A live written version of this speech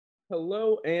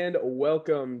Hello and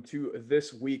welcome to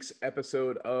this week's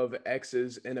episode of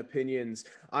X's and Opinions.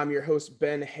 I'm your host,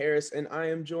 Ben Harris, and I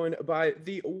am joined by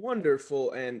the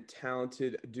wonderful and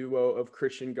talented duo of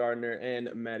Christian Gardner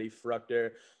and Maddie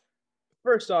Fruchter.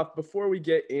 First off, before we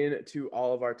get into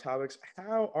all of our topics,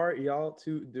 how are y'all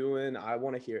two doing? I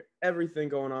want to hear everything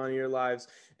going on in your lives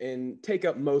and take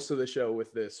up most of the show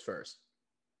with this first.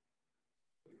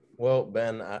 Well,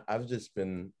 Ben, I've just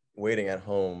been waiting at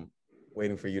home,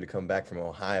 waiting for you to come back from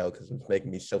Ohio because it's making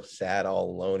me so sad all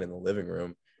alone in the living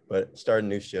room. But starting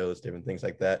new shows, different things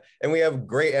like that. And we have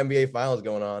great NBA finals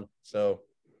going on. So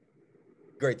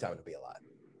great time to be alive.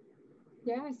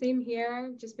 Yeah, same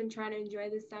here. Just been trying to enjoy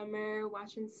the summer,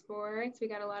 watching sports. We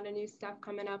got a lot of new stuff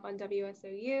coming up on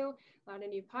WSOU, a lot of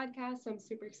new podcasts. So I'm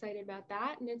super excited about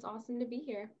that. And it's awesome to be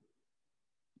here.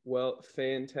 Well,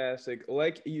 fantastic.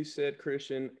 Like you said,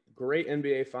 Christian, great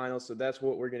NBA Finals. So that's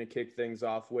what we're going to kick things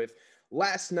off with.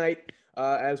 Last night,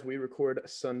 as we record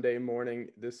Sunday morning,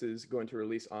 this is going to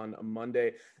release on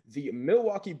Monday. The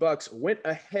Milwaukee Bucks went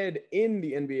ahead in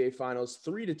the NBA Finals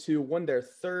 3-2, won their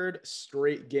third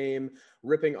straight game,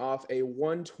 ripping off a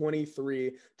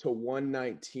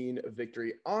 123-119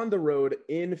 victory on the road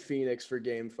in Phoenix for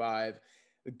Game 5.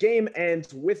 The game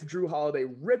ends with Jrue Holiday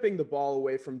ripping the ball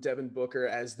away from Devin Booker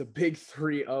as the big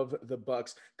three of the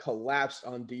Bucks collapsed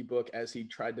on D-Book as he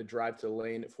tried to drive to the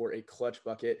lane for a clutch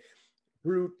bucket.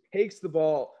 Jrue takes the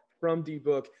ball from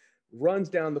D-Book, runs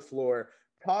down the floor,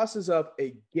 tosses up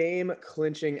a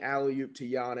game-clinching alley-oop to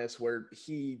Giannis where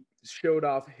he showed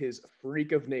off his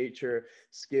freak of nature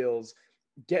skills,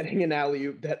 getting an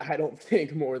alley-oop that I don't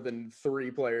think more than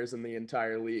three players in the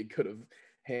entire league could have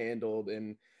handled.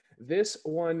 And this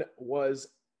one was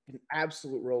an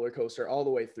absolute roller coaster all the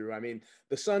way through. I mean,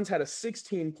 the Suns had a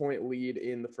 16-point lead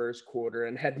in the first quarter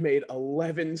and had made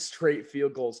 11 straight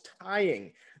field goals,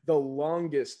 tying the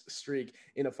longest streak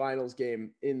in a finals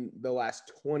game in the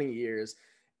last 20 years.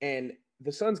 And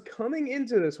the Suns coming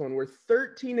into this one were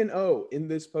 13-0 in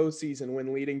this postseason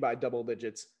when leading by double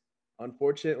digits.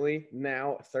 Unfortunately,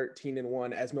 now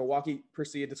 13-1 as Milwaukee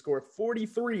proceeded to score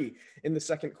 43 in the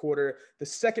second quarter, the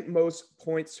second most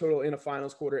points total in a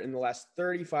finals quarter in the last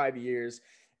 35 years,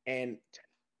 and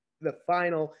the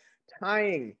final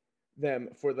tying them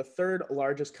for the third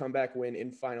largest comeback win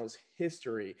in finals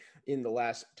history in the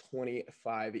last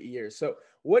 25 years. So,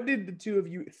 what did the two of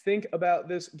you think about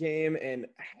this game, and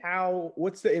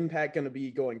what's the impact going to be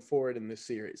going forward in this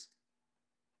series?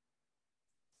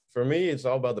 For me, it's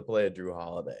all about the play of Jrue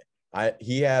Holiday.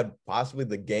 He had possibly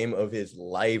the game of his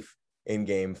life in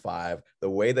game 5. The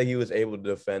way that he was able to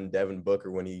defend Devin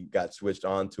Booker when he got switched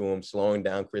on to him, slowing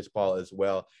down Chris Paul as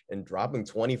well, and dropping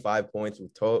 25 points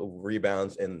with total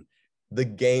rebounds and the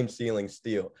game sealing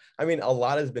steal. I mean, a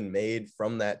lot has been made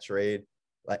from that trade.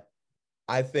 Like,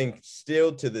 I think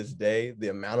still to this day, the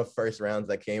amount of first rounds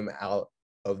that came out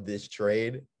of this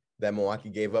trade that Milwaukee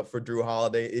gave up for Jrue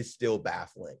Holiday is still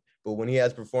baffling. But when he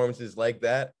has performances like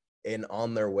that and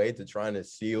on their way to trying to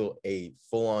seal a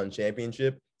full-on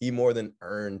championship, he more than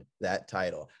earned that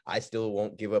title. I still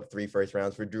won't give up 3 first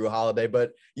rounds for Jrue Holiday,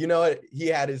 but you know what? He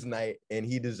had his night and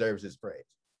he deserves his praise.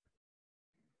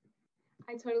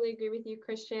 I totally agree with you,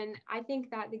 Christian. I think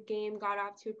that the game got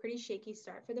off to a pretty shaky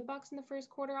start for the Bucks in the first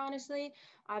quarter. Honestly,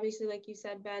 obviously, like you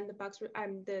said, Ben, the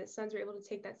Suns were able to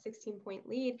take that 16-point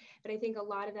lead, but I think a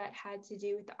lot of that had to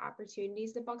do with the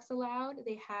opportunities the Bucks allowed.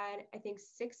 They had, I think,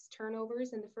 6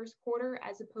 turnovers in the first quarter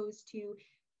as opposed to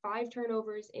 5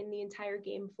 turnovers in the entire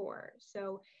game 4.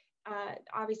 So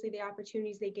obviously the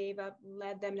opportunities they gave up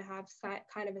led them to have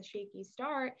kind of a shaky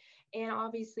start, and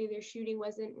obviously their shooting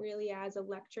wasn't really as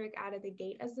electric out of the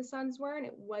gate as the Suns were, and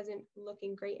it wasn't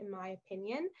looking great in my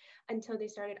opinion until they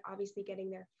started obviously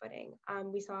getting their footing.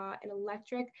 We saw an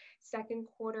electric second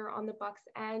quarter on the Bucks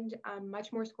end,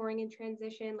 much more scoring in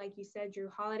transition, like you said, Jrue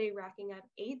Holiday racking up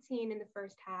 18 in the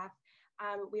first half.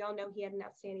 We all know he had an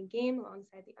outstanding game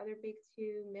alongside the other big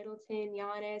two, Middleton,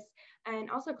 Giannis,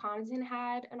 and also Connaughton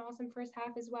had an awesome first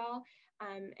half as well.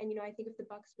 And I think if the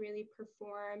Bucks really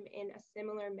perform in a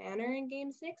similar manner in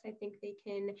Game 6, I think they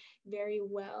can very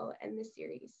well end the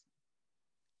series.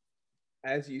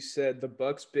 As you said, the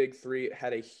Bucks' big three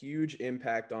had a huge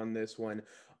impact on this one.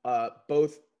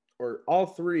 All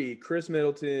three, Chris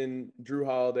Middleton, Jrue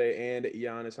Holiday, and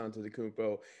Giannis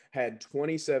Antetokounmpo, had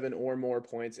 27 or more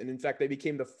points, and in fact, they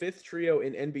became the 5th trio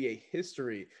in NBA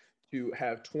history to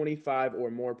have 25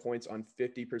 or more points on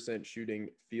 50% shooting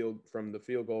field from the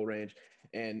field goal range.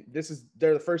 And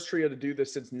they're the first trio to do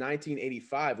this since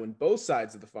 1985, when both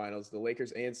sides of the finals, the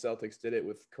Lakers and Celtics, did it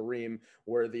with Kareem,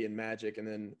 Worthy, and Magic. And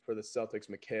then for the Celtics,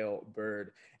 McHale,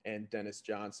 Bird, and Dennis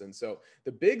Johnson. So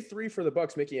the big three for the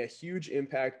Bucks making a huge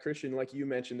impact. Christian, like you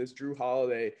mentioned, this Jrue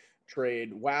Holiday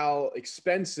trade, while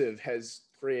expensive, has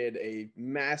created a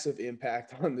massive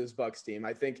impact on this Bucks team.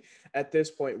 I think at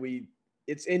this point,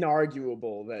 it's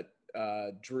inarguable that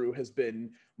Jrue has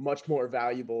been much more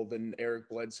valuable than Eric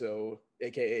Bledsoe,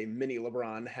 aka Mini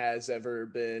LeBron, has ever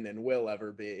been and will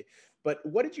ever be. But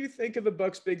what did you think of the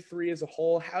Bucks' big three as a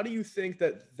whole? How do you think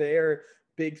that their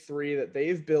big three that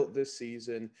they've built this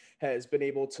season has been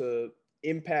able to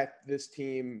impact this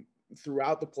team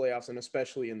throughout the playoffs and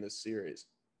especially in this series?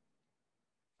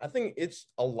 I think it's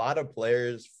a lot of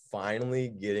players finally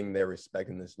getting their respect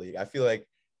in this league. I feel like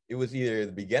it was either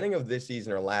the beginning of this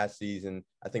season or last season.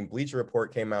 I think Bleacher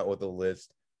Report came out with a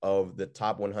list of the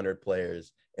top 100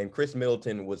 players, and Chris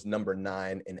Middleton was number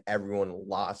 9, and everyone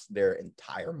lost their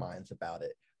entire minds about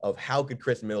it, of how could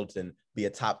Chris Middleton be a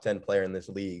top 10 player in this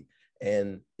league.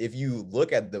 And if you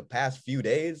look at the past few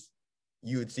days,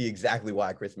 you would see exactly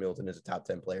why Chris Middleton is a top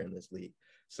 10 player in this league.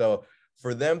 So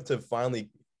for them to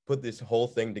finally put this whole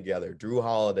thing together, Jrue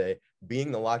Holiday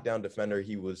being the lockdown defender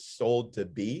he was sold to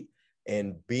be,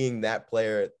 and being that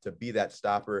player to be that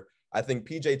stopper. I think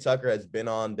PJ Tucker has been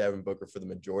on Devin Booker for the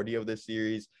majority of this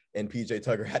series, and PJ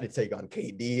Tucker had to take on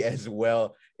KD as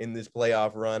well in this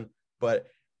playoff run. But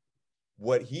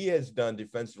what he has done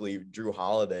defensively, Jrue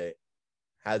Holiday,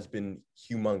 has been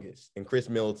humongous. And Chris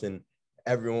Middleton,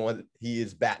 everyone, he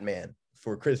is Batman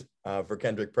for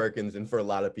Kendrick Perkins and for a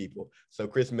lot of people. So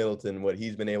Chris Middleton, what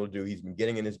he's been able to do, he's been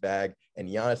getting in his bag, and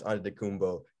Giannis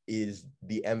Antetokounmpo is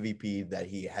the MVP that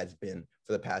he has been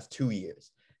for the past 2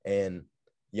 years. And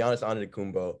Giannis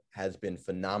Antetokounmpo has been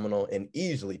phenomenal and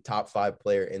easily top 5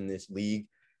 player in this league.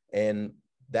 And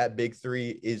that big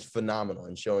three is phenomenal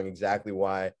and showing exactly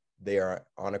why they are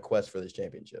on a quest for this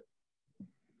championship.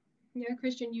 Yeah,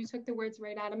 Christian, you took the words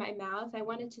right out of my mouth. I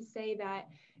wanted to say that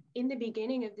in the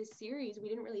beginning of this series, we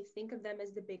didn't really think of them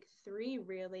as the big three,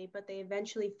 really, but they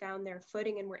eventually found their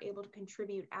footing and were able to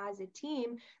contribute as a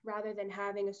team rather than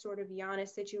having a sort of Giannis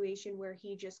situation where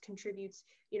he just contributes,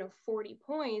 40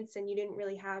 points and you didn't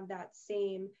really have that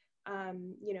same,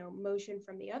 motion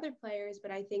from the other players.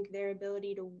 But I think their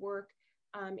ability to work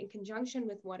in conjunction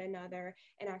with one another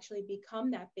and actually become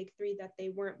that big three that they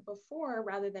weren't before,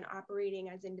 rather than operating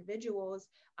as individuals.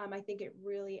 I think it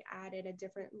really added a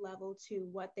different level to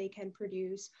what they can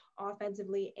produce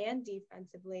offensively and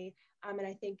defensively. And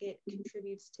I think it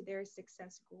contributes to their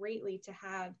success greatly to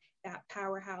have that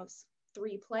powerhouse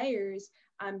 3 players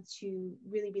to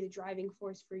really be the driving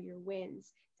force for your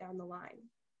wins down the line.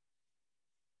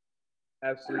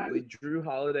 Absolutely. Jrue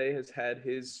Holiday has had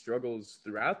his struggles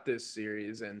throughout this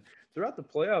series and throughout the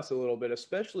playoffs a little bit,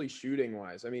 especially shooting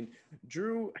wise. I mean,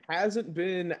 Jrue hasn't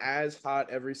been as hot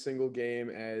every single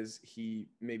game as he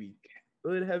maybe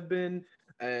could have been,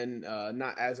 and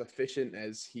not as efficient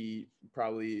as he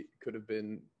probably could have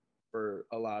been for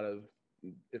a lot of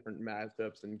different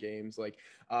matchups and games. Like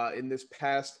in this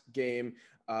past game,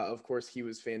 of course, he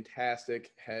was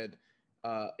fantastic, had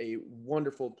a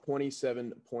wonderful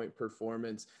 27-point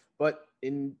performance. But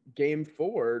in game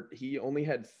 4, he only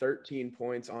had 13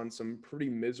 points on some pretty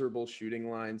miserable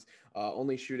shooting lines,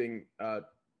 only shooting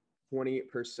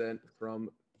 20%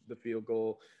 from the field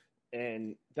goal.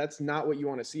 And that's not what you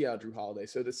want to see out of Jrue Holiday.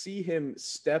 So to see him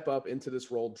step up into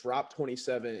this role, drop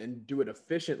 27, and do it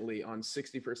efficiently on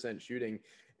 60% shooting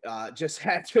just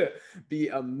had to be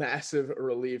a massive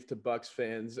relief to Bucks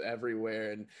fans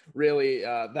everywhere. And really,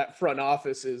 that front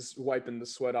office is wiping the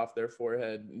sweat off their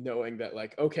forehead, knowing that,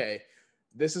 like, okay,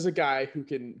 this is a guy who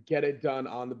can get it done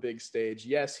on the big stage.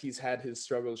 Yes, he's had his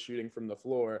struggles shooting from the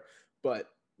floor, but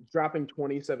dropping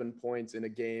 27 points in a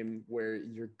game where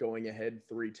you're going ahead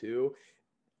 3-2,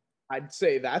 I'd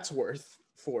say that's worth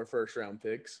 4 first-round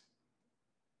picks.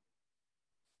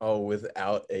 Oh,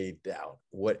 without a doubt.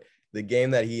 What the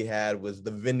game that he had was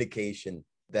the vindication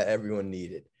that everyone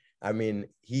needed. I mean,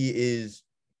 he is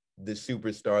the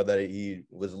superstar that he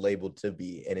was labeled to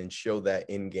be, and then show that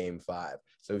in game 5.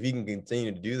 So if he can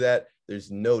continue to do that,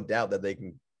 there's no doubt that they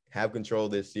can have control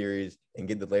of this series and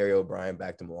get the Larry O'Brien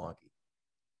back to Milwaukee.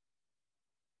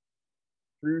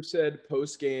 Jrue said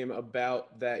post-game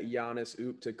about that Giannis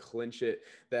oop to clinch it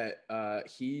that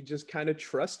he just kind of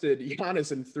trusted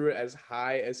Giannis and threw it as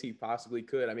high as he possibly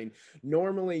could. I mean,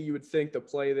 normally you would think the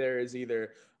play there is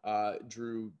either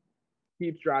Jrue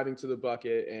keeps driving to the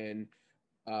bucket and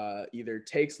either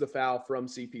takes the foul from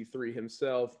CP3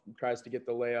 himself, tries to get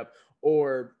the layup,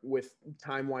 or with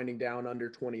time winding down under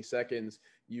 20 seconds,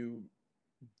 you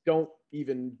don't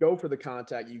even go for the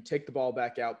contact. You take the ball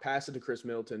back out, pass it to Chris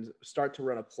Middleton, start to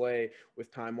run a play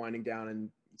with time winding down and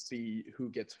see who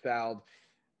gets fouled.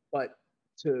 But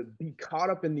to be caught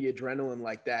up in the adrenaline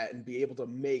like that and be able to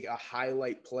make a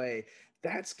highlight play,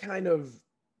 that's kind of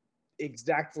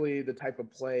exactly the type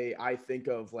of play I think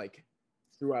of like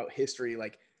throughout history,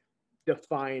 like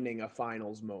defining a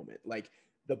finals moment. Like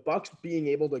the Bucks being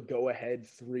able to go ahead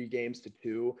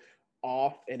 3-2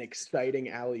 off an exciting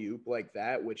alley oop like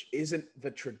that, which isn't the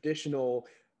traditional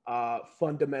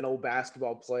fundamental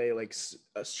basketball play, like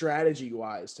strategy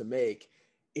wise to make.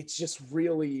 It's just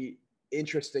really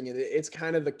interesting, and it's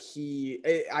kind of the key.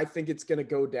 I think it's going to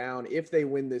go down if they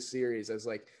win this series as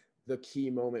like the key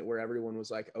moment where everyone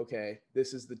was like, okay,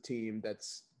 this is the team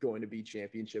that's going to be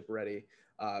championship ready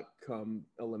come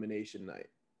elimination night.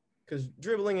 Because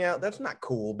dribbling out, that's not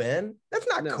cool, Ben. That's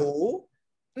not No. cool.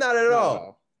 Not at Not all. at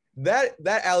all.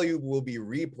 That alley-oop will be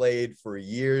replayed for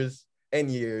years and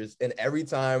years. And every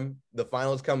time the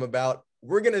finals come about,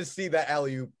 we're going to see that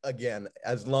alley-oop again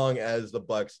as long as the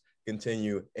Bucks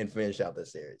continue and finish out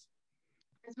this series.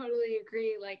 I totally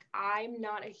agree. Like, I'm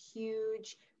not a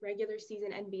huge regular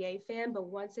season NBA fan, but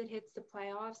once it hits the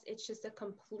playoffs, it's just a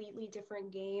completely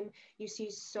different game. You see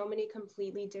so many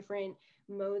completely different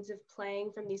modes of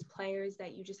playing from these players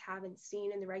that you just haven't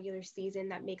seen in the regular season.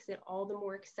 That makes it all the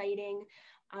more exciting.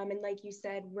 And like you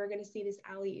said, we're going to see this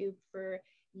alley oop for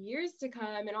years to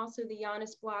come. And also the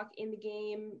Giannis block in the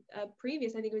game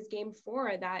previous, I think it was game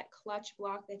 4, that clutch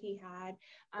block that he had.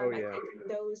 I think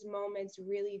those moments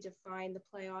really define the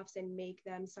playoffs and make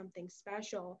them something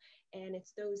special. And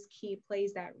it's those key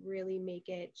plays that really make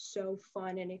it so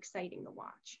fun and exciting to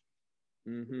watch.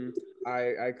 Mm-hmm.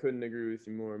 I couldn't agree with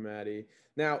you more, Maddie.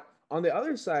 Now, on the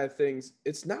other side of things,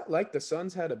 it's not like the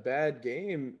Suns had a bad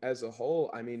game as a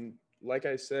whole. I mean, like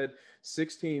I said,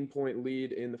 16-point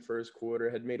lead in the first quarter,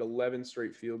 had made 11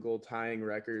 straight field goal tying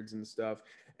records and stuff.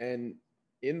 And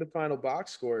in the final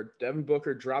box score, Devin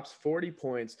Booker drops 40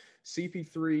 points.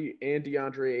 CP3 and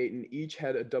DeAndre Ayton each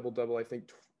had a double-double, I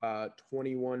think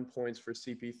 21 points for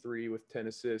CP3 with 10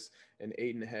 assists, and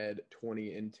Ayton had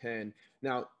 20 and 10.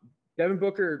 Now, Devin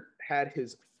Booker had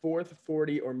his 4th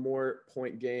 40 or more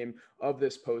point game of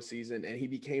this postseason, and he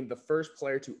became the first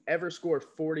player to ever score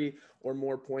 40 or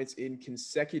more points in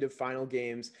consecutive final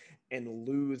games and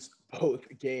lose both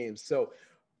games. So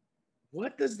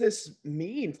what does this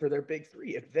mean for their big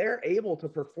three? If they're able to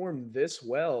perform this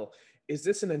well, is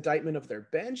this an indictment of their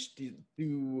bench?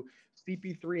 Do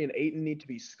CP3 and Ayton need to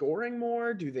be scoring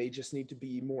more? Do they just need to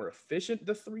be more efficient,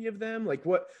 the three of them? Like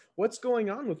what's going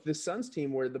on with this Suns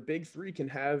team where the big three can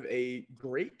have a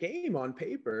great game on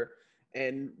paper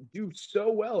and do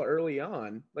so well early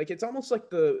on? Like it's almost like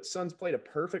the Suns played a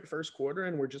perfect first quarter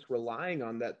and we're just relying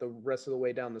on that the rest of the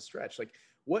way down the stretch. Like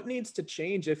what needs to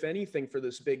change, if anything, for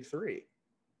this big three?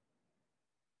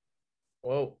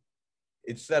 Well,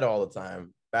 it's said all the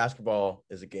time, basketball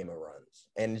is a game of runs,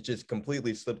 and it just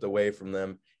completely slipped away from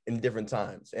them in different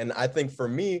times. And I think for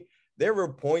me, there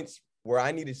were points where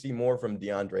I need to see more from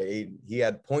DeAndre Ayton. He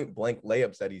had point blank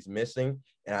layups that he's missing,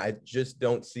 and I just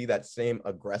don't see that same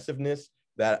aggressiveness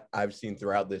that I've seen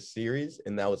throughout this series,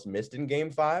 and that was missed in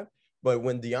game 5. But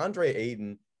when DeAndre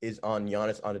Ayton is on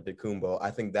Giannis Antetokounmpo, I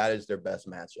think that is their best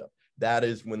matchup. That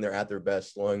is when they're at their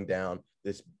best, slowing down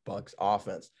this Bucks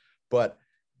offense. But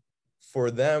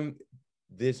for them,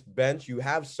 this bench, you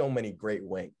have so many great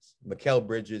wings. Mikal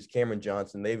Bridges, Cameron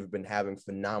Johnson, they've been having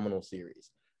phenomenal series,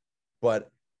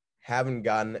 but haven't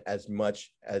gotten as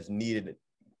much as needed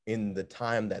in the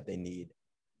time that they need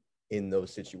in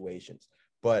those situations.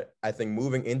 But I think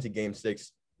moving into game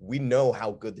 6, we know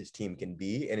how good this team can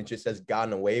be, and it just has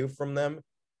gotten away from them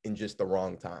in just the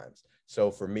wrong times.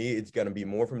 So for me, it's going to be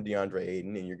more from DeAndre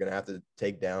Ayton, and you're going to have to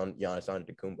take down Giannis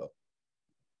Antetokounmpo.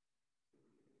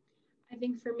 I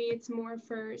think for me, it's more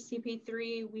for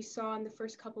CP3. We saw in the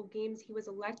first couple games he was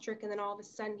electric, and then all of a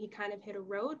sudden he kind of hit a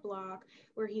roadblock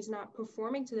where he's not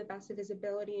performing to the best of his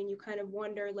ability, and you kind of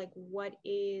wonder, like, what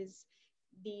is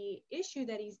the issue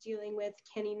that he's dealing with?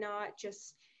 Can he not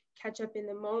just catch up in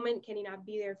the moment? Can he not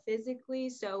be there physically?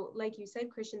 So like you said,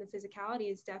 Christian, the physicality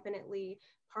is definitely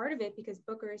part of it because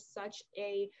Booker is such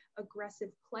a aggressive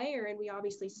player, and we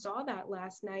obviously saw that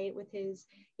last night with his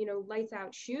lights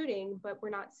out shooting, but we're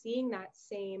not seeing that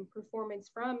same performance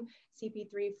from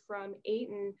CP3, from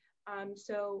Ayton.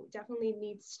 So definitely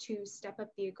needs to step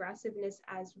up the aggressiveness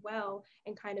as well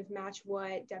and kind of match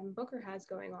what Devin Booker has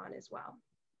going on as well.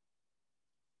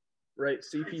 Right.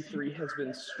 CP3 has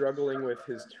been struggling with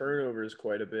his turnovers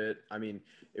quite a bit. I mean,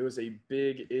 it was a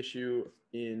big issue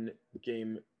in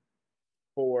game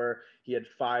 4, he had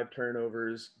 5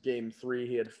 turnovers. Game 3,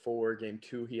 he had 4. Game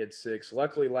 2, he had 6.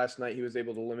 Luckily, last night he was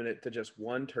able to limit it to just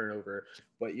 1 turnover.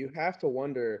 But you have to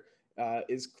wonder,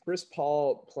 is Chris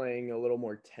Paul playing a little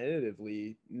more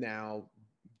tentatively now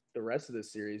the rest of the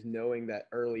series, knowing that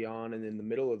early on and in the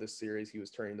middle of the series he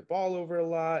was turning the ball over a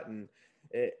lot, and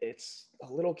it's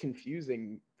a little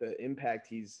confusing the impact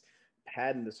he's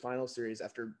had in this final series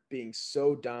after being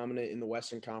so dominant in the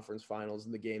Western Conference Finals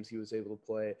in the games he was able to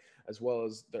play, as well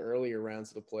as the earlier rounds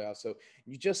of the playoffs. So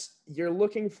you're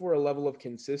looking for a level of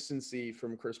consistency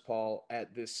from Chris Paul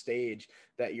at this stage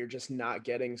that you're just not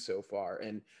getting so far.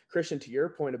 And Christian, to your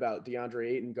point about DeAndre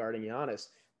Ayton guarding Giannis,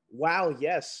 while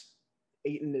yes,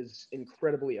 Ayton is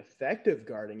incredibly effective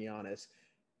guarding Giannis,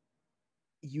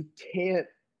 you can't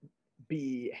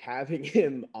be having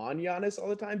him on Giannis all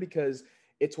the time because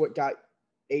it's what got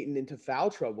Ayton into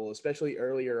foul trouble, especially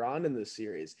earlier on in the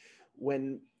series.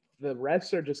 When the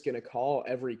refs are just going to call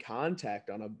every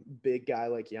contact on a big guy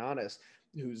like Giannis,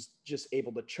 who's just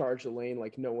able to charge the lane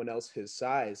like no one else his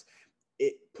size,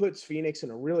 it puts Phoenix in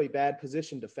a really bad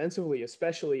position defensively,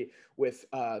 especially with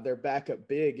their backup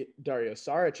big Dario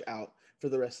Saric out for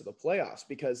the rest of the playoffs,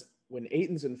 because when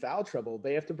Ayton's in foul trouble,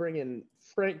 they have to bring in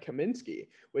Frank Kaminsky,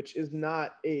 which is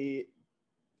not a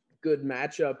good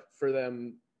matchup for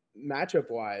them matchup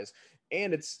wise.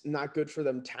 And it's not good for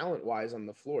them talent wise on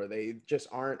the floor. They just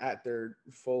aren't at their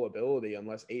full ability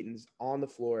unless Ayton's on the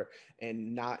floor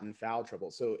and not in foul trouble.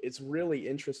 So it's really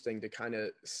interesting to kind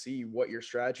of see what your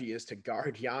strategy is to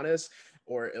guard Giannis,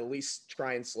 or at least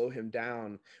try and slow him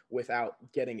down without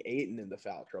getting Ayton into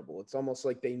foul trouble. It's almost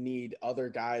like they need other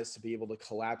guys to be able to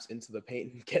collapse into the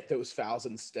paint and get those fouls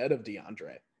instead of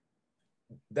DeAndre.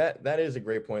 That is a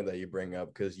great point that you bring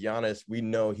up, because Giannis, we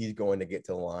know he's going to get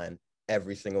to the line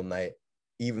every single night,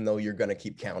 even though you're going to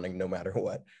keep counting no matter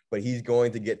what. But he's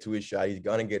going to get to his shot. He's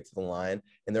going to get to the line,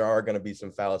 and there are going to be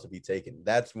some fouls to be taken.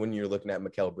 That's when you're looking at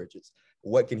Mikal Bridges.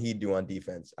 What can he do on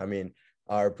defense? I mean,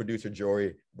 our producer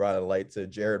Jory brought a light to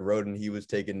Jared Rhoden. He was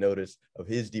taking notice of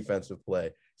his defensive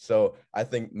play. So I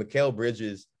think Mikal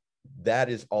Bridges, that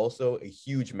is also a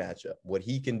huge matchup. What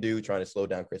he can do trying to slow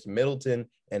down Chris Middleton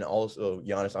and also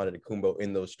Giannis Antetokounmpo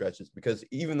in those stretches, because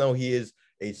even though he is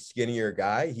a skinnier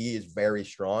guy, he is very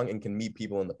strong and can meet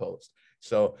people in the post.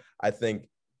 So I think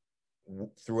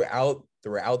throughout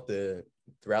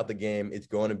the game, it's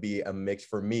going to be a mix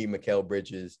for me, Mikal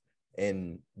Bridges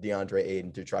and DeAndre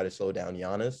Ayton, to try to slow down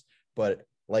Giannis. But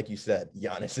like you said,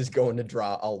 Giannis is going to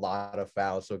draw a lot of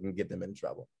fouls, so it can get them in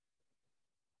trouble.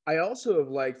 I also have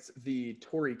liked the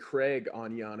Torrey Craig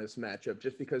on Giannis matchup,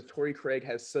 just because Torrey Craig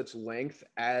has such length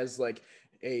as like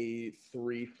a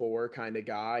 3-4 kind of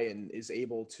guy and is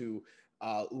able to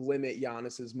limit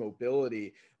Giannis's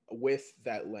mobility with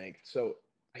that length. So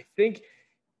I think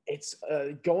it's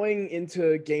going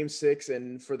into game 6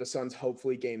 and for the Suns,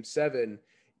 hopefully game 7,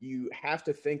 you have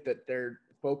to think that their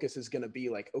focus is going to be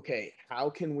like, okay,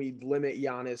 how can we limit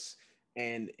Giannis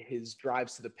and his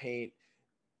drives to the paint?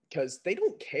 Because they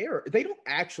don't care. They don't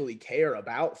actually care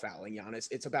about fouling Giannis.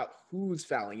 It's about who's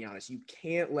fouling Giannis. You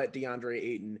can't let DeAndre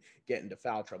Ayton get into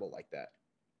foul trouble like that.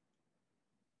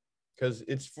 Because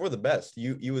it's for the best.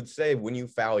 You would say when you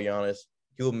foul Giannis,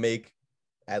 he'll make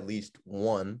at least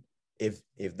one. If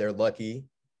they're lucky,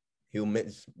 he'll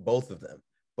miss both of them.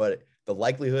 But the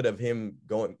likelihood of him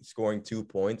scoring 2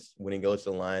 points when he goes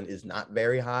to the line is not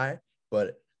very high.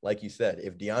 But like you said,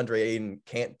 if DeAndre Ayton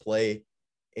can't play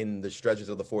in the stretches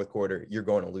of the fourth quarter, you're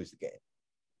going to lose the game.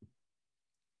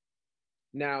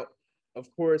 Now,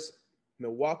 of course,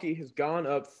 Milwaukee has gone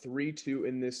up 3-2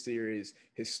 in this series.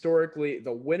 Historically,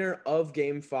 the winner of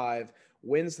Game 5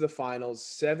 wins the finals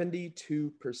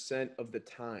 72% of the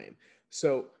time.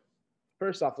 So,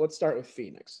 first off, let's start with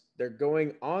Phoenix. They're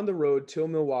going on the road to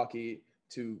Milwaukee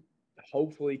to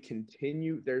hopefully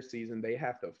continue their season. They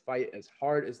have to fight as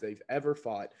hard as they've ever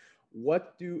fought.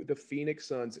 What do the Phoenix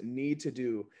Suns need to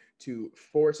do to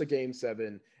force a Game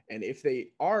 7? And if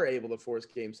they are able to force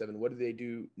Game 7, what do they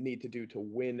need to do to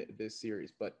win this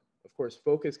series? But, of course,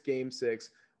 focus Game 6.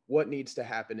 What needs to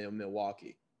happen in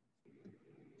Milwaukee?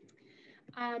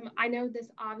 I know this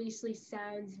obviously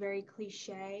sounds very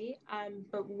cliche,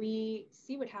 but we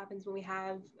see what happens when we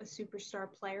have a superstar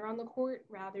player on the court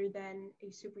rather than a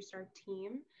superstar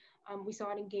team. We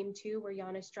saw it in Game 2 where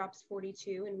Giannis drops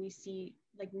 42, and we see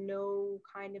like no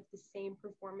kind of the same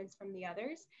performance from the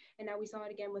others. And now we saw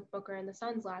it again with Booker and the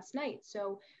Suns last night.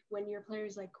 So when your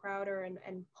players like Crowder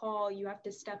and Paul, you have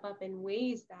to step up in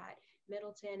ways that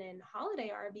Middleton and Holiday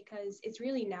are, because it's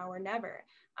really now or never.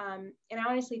 And I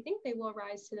honestly think they will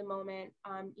rise to the moment,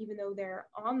 even though they're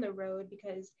on the road,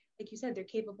 because like you said, they're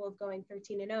capable of going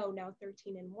 13-0, now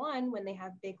 13-1 when they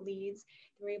have big leads.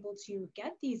 They're able to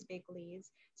get these big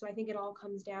leads. So I think it all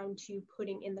comes down to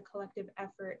putting in the collective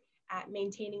effort at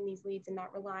maintaining these leads and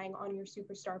not relying on your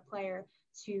superstar player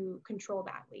to control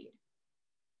that lead.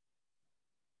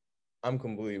 I'm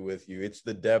completely with you. It's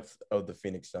the depth of the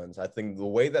Phoenix Suns. I think the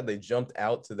way that they jumped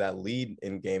out to that lead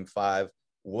in game 5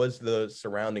 was the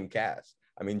surrounding cast.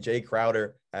 I mean, Jay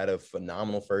Crowder had a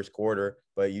phenomenal first quarter,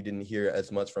 but you didn't hear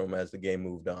as much from him as the game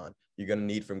moved on. You're going to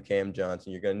need from Cam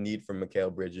Johnson. You're going to need from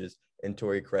Mikal Bridges and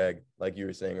Torrey Craig, like you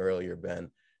were saying earlier, Ben.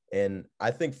 And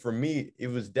I think for me, it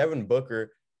was Devin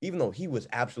Booker. Even though he was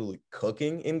absolutely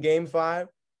cooking in game 5,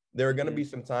 there are going to be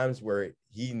some times where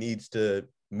he needs to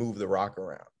move the rock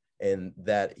around, and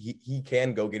that he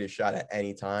can go get a shot at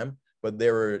any time. But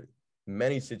there were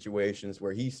many situations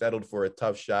where he settled for a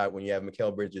tough shot when you have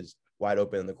Mikal Bridges wide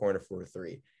open in the corner for a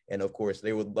 3. And of course,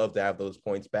 they would love to have those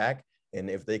points back. And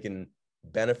if they can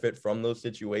benefit from those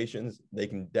situations, they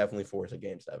can definitely force a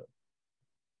game 7.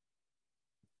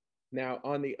 Now,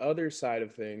 on the other side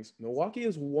of things, Milwaukee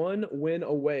is one win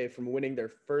away from winning their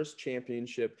first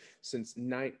championship since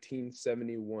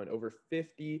 1971, over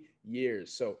 50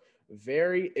 years. So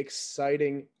very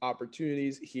exciting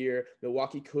opportunities here.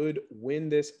 Milwaukee could win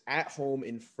this at home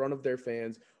in front of their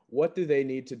fans. What do they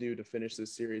need to do to finish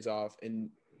this series off and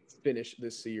finish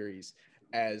this series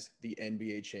as the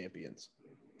NBA champions?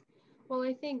 Well,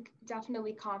 I think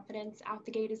definitely confidence out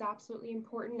the gate is absolutely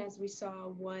important, as we saw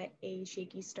what a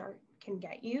shaky start can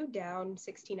get you, down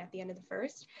 16 at the end of the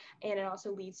first, and it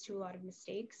also leads to a lot of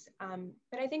mistakes.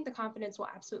 But I think the confidence will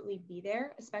absolutely be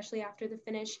there, especially after the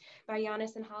finish by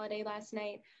Giannis and Holiday last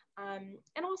night.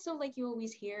 And also, like you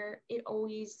always hear, it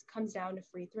always comes down to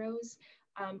free throws.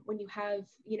 When you have,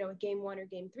 a game 1 or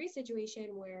game 3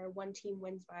 situation where one team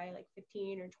wins by like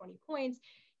 15 or 20 points,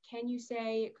 can you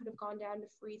say it could have gone down to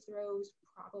free throws?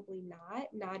 Probably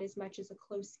not as much as a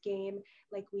close game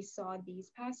like we saw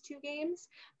these past 2 games.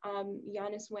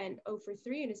 Giannis went 0 for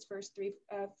 3 in his first 3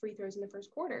 free throws in the first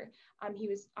quarter. He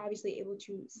was obviously able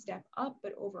to step up,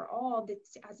 but overall,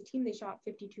 as a team, they shot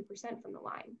 52% from the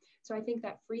line. So I think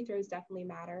that free throws definitely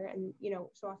matter. And,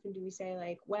 so often do we say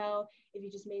like, well, if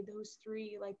you just made those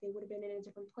 3, like they would have been in a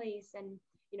different place. And,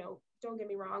 don't get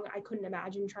me wrong, I couldn't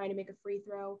imagine trying to make a free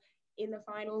throw in the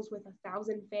finals with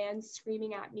 1,000 fans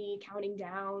screaming at me, counting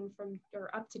down from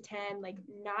or up to 10, like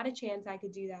not a chance I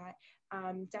could do that.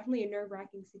 Definitely a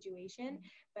nerve-wracking situation,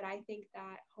 but I think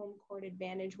that home court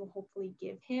advantage will hopefully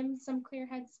give him some clear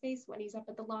head space when he's up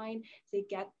at the line to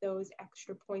get those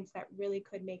extra points that really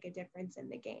could make a difference in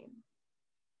the game.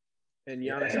 And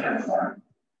Giannis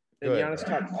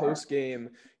talked post-game,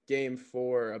 game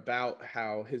 4, about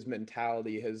how his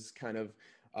mentality has kind of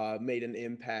made an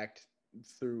impact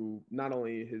through not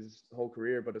only his whole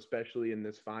career, but especially in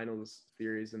this finals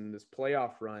series and this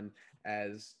playoff run,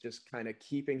 as just kind of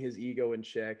keeping his ego in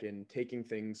check and taking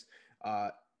things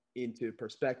into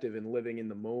perspective and living in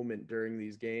the moment during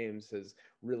these games has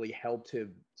really helped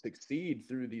him succeed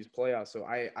through these playoffs. So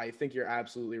I think you're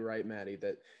absolutely right, Maddie,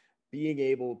 that being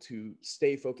able to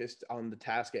stay focused on the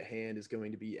task at hand is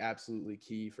going to be absolutely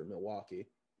key for Milwaukee.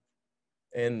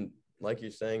 And like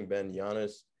you're saying, Ben,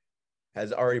 Giannis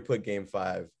has already put game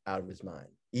 5 out of his mind.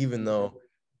 Even though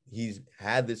he's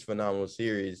had this phenomenal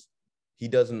series, he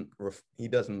doesn't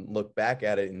look back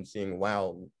at it and seeing,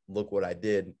 wow, look what I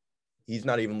did. He's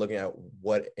not even looking at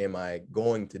what am I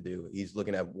going to do. He's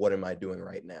looking at what am I doing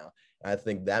right now. And I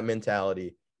think that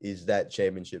mentality is that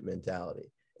championship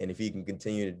mentality. And if he can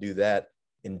continue to do that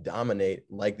and dominate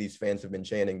like these fans have been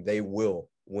chanting, they will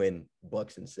win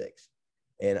Bucks in 6.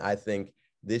 And I think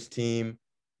this team,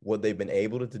 what they've been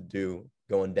able to do,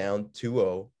 going down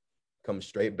 2-0, come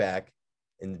straight back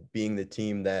and being the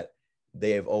team that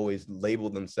they have always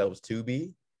labeled themselves to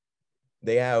be,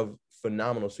 they have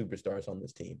phenomenal superstars on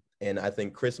this team. And I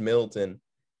think Chris Middleton,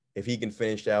 if he can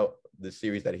finish out the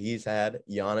series that he's had,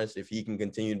 Giannis, if he can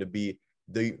continue to be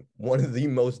one of the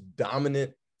most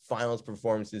dominant finals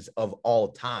performances of all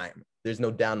time, there's no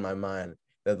doubt in my mind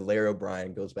that Larry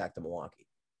O'Brien goes back to Milwaukee.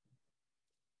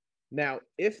 Now,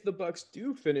 if the Bucks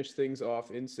do finish things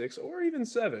off in 6 or even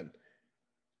 7,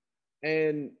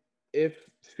 and if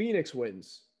Phoenix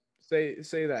wins, say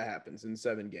that happens in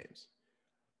 7 games,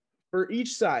 for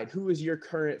each side, who is your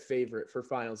current favorite for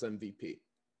Finals MVP?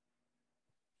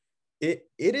 It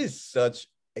is such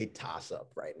a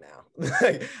toss-up right now.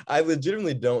 Like, I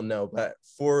legitimately don't know. But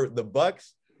for the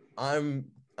Bucks, I'm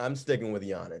sticking with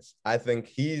Giannis. I think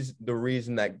he's the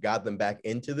reason that got them back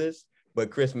into this.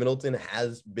 But Chris Middleton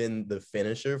has been the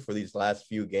finisher for these last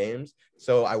few games.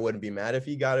 So I wouldn't be mad if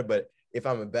he got it. But if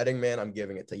I'm a betting man, I'm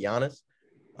giving it to Giannis.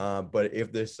 But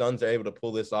if the Suns are able to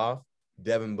pull this off,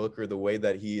 Devin Booker, the way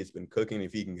that he has been cooking,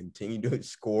 if he can continue to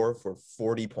score for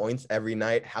 40 points every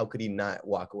night, how could he not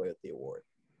walk away with the award?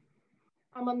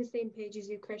 I'm on the same page as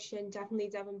you, Christian. Definitely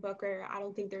Devin Booker. I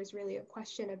don't think there's really a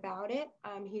question about it.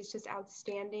 He's just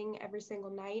outstanding every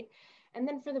single night. And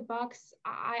then for the Bucks,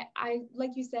 I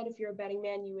like you said, if you're a betting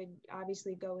man, you would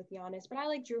obviously go with Giannis. But I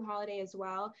like Jrue Holiday as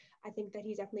well. I think that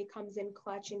he definitely comes in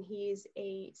clutch, and he's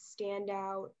a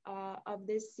standout of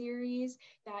this series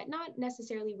that not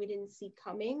necessarily we didn't see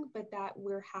coming, but that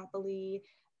we're happy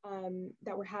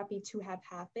to have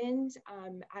happened.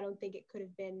 I don't think it could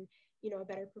have been a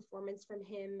better performance from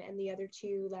him and the other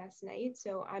two last night.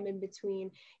 So I'm in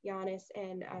between Giannis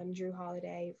and Jrue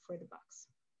Holiday for the Bucks.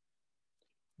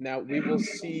 Now we will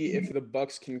see if the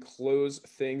Bucks can close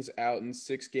things out in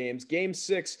 6 games. Game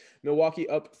 6, Milwaukee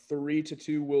up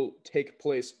 3-2, will take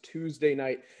place Tuesday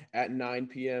night at 9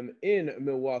 p.m. in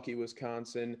Milwaukee,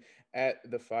 Wisconsin at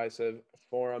the Fiserv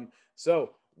Forum.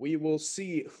 So we will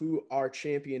see who our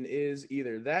champion is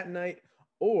either that night,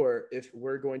 or if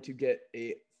we're going to get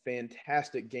a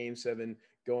fantastic Game 7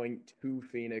 going to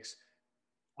Phoenix.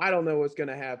 I don't know what's going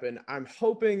to happen. I'm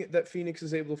hoping that Phoenix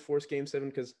is able to force Game 7,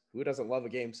 because who doesn't love a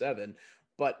Game 7?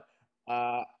 But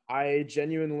I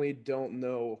genuinely don't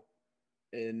know,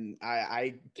 and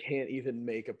I can't even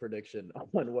make a prediction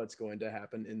on what's going to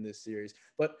happen in this series.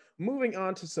 But moving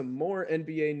on to some more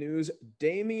NBA news,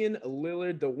 Damian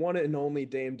Lillard, the one and only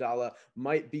Dame Dollar,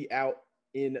 might be out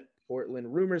in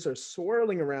Portland. Rumors are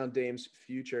swirling around Dame's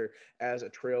future as a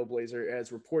Trailblazer,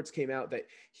 as reports came out that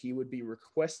he would be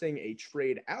requesting a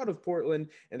trade out of Portland,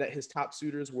 and that his top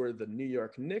suitors were the New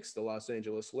York Knicks, the Los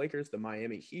Angeles Lakers, the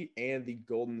Miami Heat, and the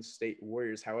Golden State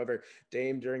Warriors. However,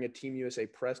 Dame, during a Team USA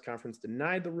press conference,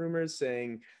 denied the rumors,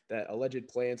 saying that alleged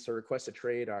plans to request a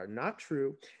trade are not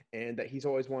true, and that he's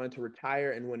always wanted to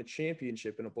retire and win a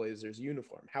championship in a Blazers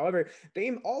uniform. However,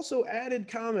 Dame also added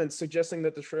comments suggesting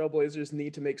that the Trailblazers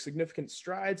need to make significant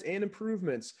strides and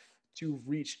improvements to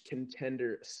reach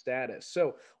contender status.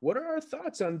 So, what are our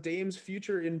thoughts on Dame's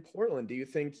future in Portland? Do you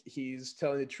think he's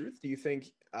telling the truth? Do you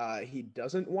think he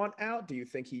doesn't want out? Do you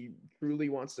think he truly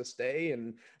wants to stay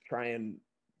and try and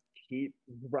keep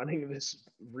running this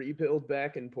rebuild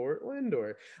back in Portland?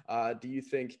 Or do you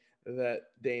think that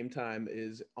Dame time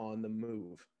is on the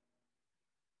move?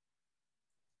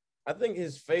 I think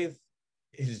his faith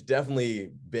has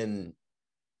definitely been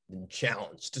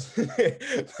challenged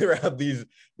throughout these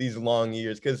long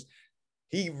years, because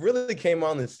he really came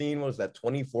on the scene, was that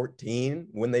 2014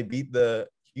 when they beat the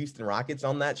Houston Rockets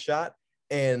on that shot,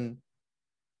 and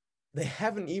they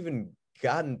haven't even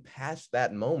gotten past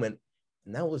that moment,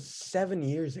 and that was 7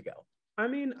 years ago. I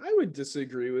mean, I would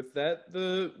disagree with that.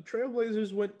 The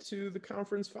Trailblazers went to the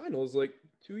conference finals like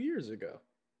 2 years ago.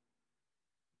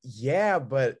 Yeah,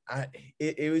 but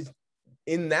it was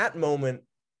in that moment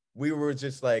we were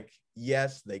just like,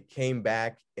 yes, they came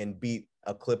back and beat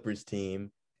a Clippers team,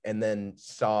 and then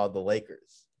saw the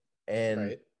Lakers. And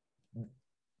right.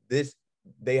 This,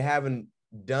 they haven't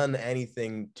done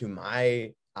anything to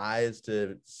my eyes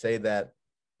to say that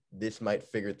this might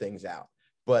figure things out.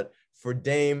 But for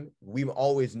Dame, we've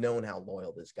always known how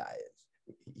loyal this guy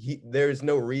is. There's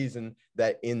no reason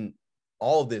that in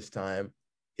all this time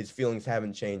his feelings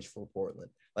haven't changed for Portland.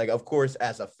 Like, of course,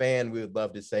 as a fan, we would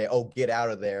love to say, oh, get out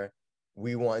of there.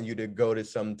 We want you to go to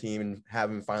some team and have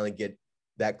him finally get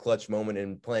that clutch moment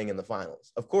in playing in the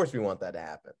finals. Of course, we want that to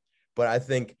happen. But I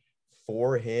think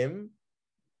for him,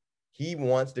 he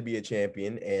wants to be a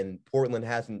champion, and Portland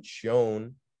hasn't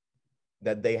shown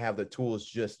that they have the tools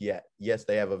just yet. Yes,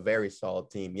 they have a very solid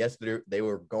team. Yes, they're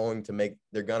going to make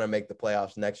the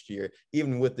playoffs next year,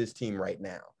 even with this team right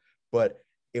now. But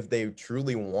if they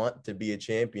truly want to be a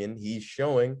champion, he's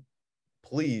showing,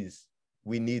 please,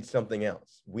 we need something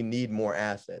else. We need more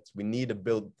assets. We need to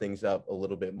build things up a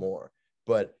little bit more.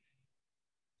 But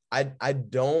I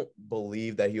don't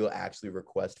believe that he'll actually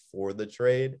request for the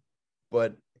trade,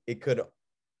 but it could,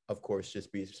 of course,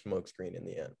 just be a smokescreen in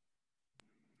the end.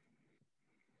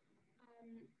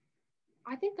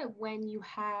 I think that when you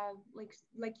have,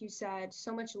 like you said,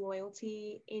 so much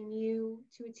loyalty in you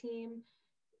to a team,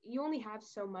 you only have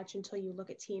so much until you look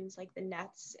at teams like the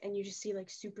Nets and you just see like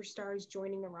superstars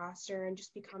joining the roster and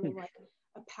just becoming like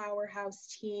a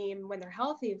powerhouse team when they're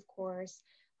healthy, of course.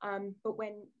 But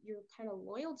when you're kind of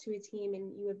loyal to a team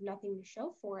and you have nothing to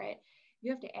show for it,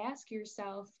 you have to ask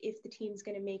yourself if the team's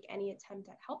going to make any attempt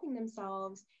at helping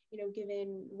themselves,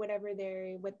 given whatever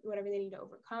they need to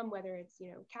overcome, whether it's,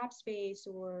 cap space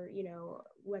or,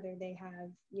 whether they have,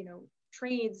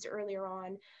 trades earlier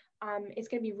on. It's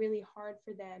going to be really hard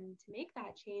for them to make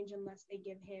that change unless they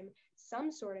give him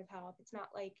some sort of help. It's not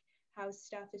like how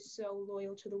Steph is so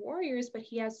loyal to the Warriors, but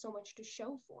he has so much to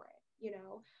show for it.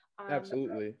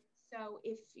 Absolutely. So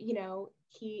if,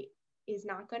 he is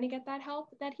not going to get that help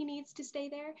that he needs to stay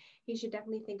there, he should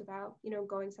definitely think about,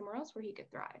 going somewhere else where he could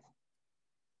thrive.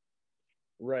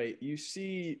 Right. You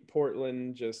see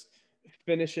Portland just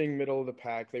finishing middle of the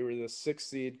pack. They were the 6th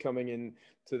seed coming in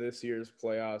to this year's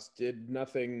playoffs, did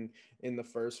nothing in the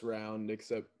first round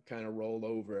except kind of roll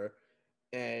over.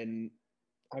 And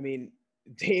I mean,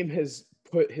 Dame has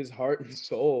put his heart and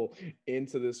soul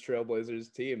into this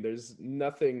Trailblazers team. There's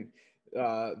nothing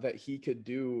that he could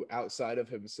do outside of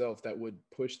himself that would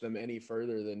push them any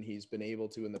further than he's been able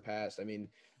to in the past. I mean,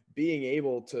 being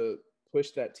able to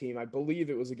push that team, I believe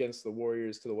it was against the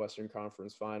Warriors, to the Western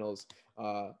Conference Finals,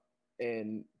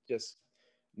 and just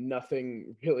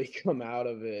nothing really come out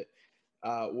of it.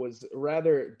 Was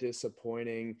rather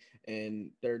disappointing, and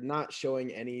they're not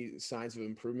showing any signs of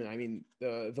improvement. I mean,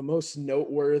 the most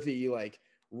noteworthy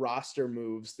roster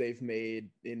moves they've made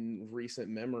in recent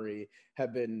memory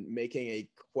have been making a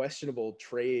questionable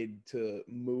trade to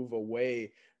move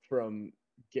away from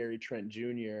Gary Trent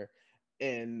Jr.,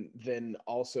 and then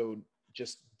also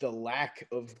just the lack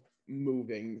of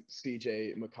moving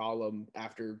CJ McCollum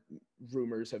after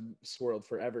rumors have swirled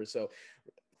forever. So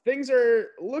things are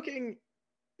looking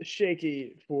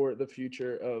shaky for the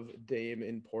future of Dame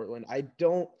in Portland. I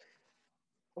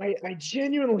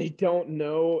genuinely don't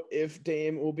know if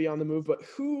Dame will be on the move, but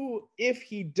who, if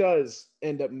he does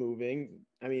end up moving,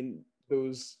 I mean,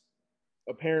 those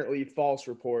apparently false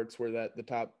reports were that the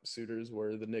top suitors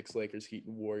were the Knicks, Lakers, Heat,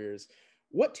 and Warriors.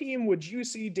 What team would you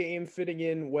see Dame fitting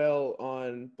in well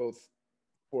on, both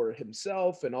for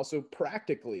himself and also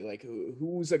practically? Like,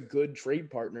 who's a good trade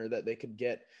partner that they could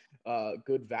get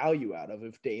good value out of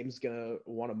if Dame's gonna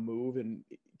want to move? And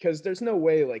because there's no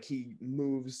way he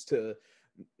moves to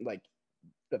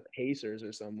the Pacers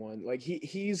or someone.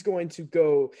 He's going to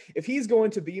go, if he's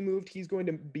going to be moved, he's going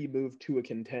to be moved to a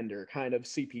contender, kind of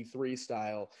CP3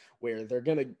 style, where they're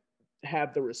going to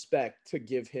have the respect to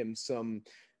give him some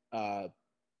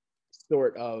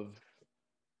sort of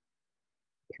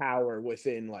power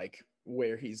within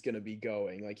where he's going to be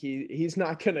going. He's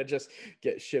not going to just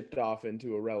get shipped off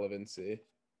into irrelevancy.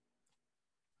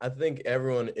 I think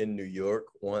everyone in New York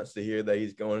wants to hear that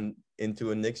he's going into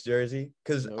a Knicks jersey,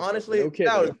 because honestly,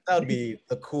 that would be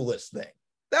the coolest thing.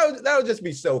 That would just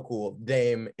be so cool.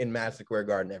 Dame in Madison Square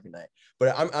Garden every night.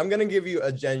 But I'm gonna give you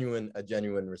a genuine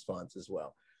response as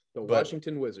well.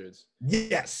 Washington Wizards.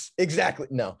 Yes, exactly.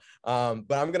 No,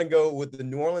 but I'm gonna go with the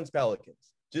New Orleans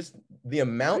Pelicans. Just the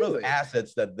amount of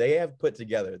assets that they have put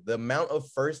together, the amount of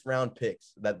first-round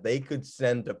picks that they could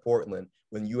send to Portland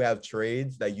when you have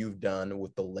trades that you've done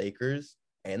with the Lakers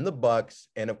and the Bucks,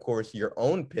 and of course your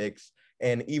own picks.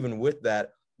 And even with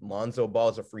that, Lonzo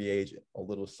Ball's a free agent, a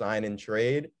little sign and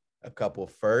trade, a couple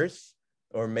firsts,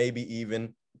 or maybe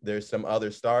even there's some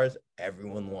other stars.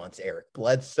 Everyone wants Eric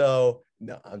Bledsoe.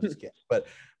 No, I'm just kidding. But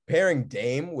pairing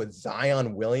Dame with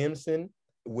Zion Williamson,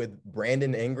 with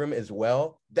Brandon Ingram as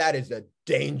well, that is a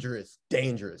dangerous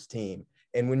team.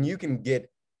 And when you can get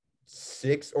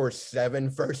 6 or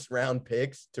 7 first-round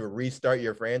picks to restart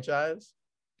your franchise,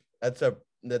 that's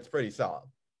pretty solid.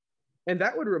 And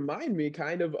that would remind me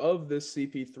kind of this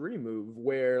CP3 move,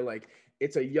 where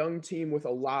it's a young team with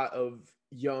a lot of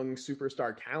young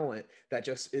superstar talent that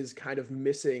just is kind of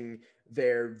missing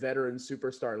their veteran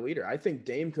superstar leader. I think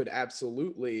Dame could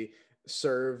absolutely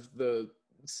serve the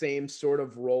same sort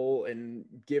of role and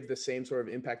give the same sort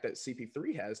of impact that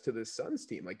CP3 has to this Suns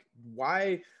team.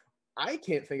 Why? I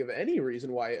can't think of any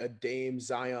reason why a Dame,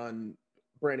 Zion,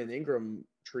 Brandon Ingram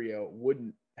trio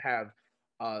wouldn't have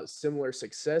similar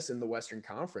success in the Western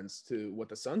Conference to what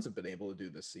the Suns have been able to do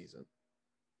this season.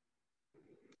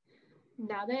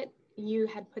 Now that you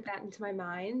had put that into my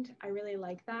mind, I really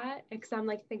like that, because I'm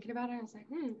thinking about it. I was like,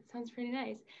 sounds pretty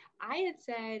nice. I had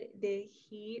said the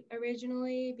Heat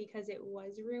originally because it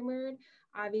was rumored.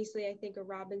 Obviously, I think a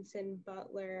Robinson,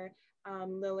 Butler,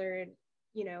 Lillard,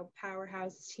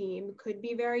 powerhouse team could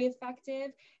be very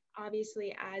effective.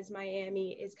 Obviously, as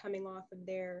Miami is coming off of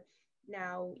their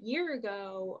now year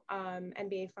ago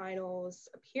NBA Finals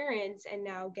appearance and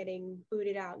now getting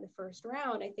booted out in the first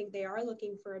round, I think they are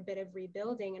looking for a bit of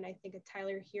rebuilding, and I think a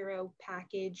Tyler Hero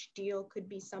package deal could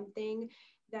be something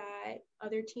that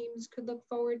other teams could look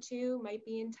forward to might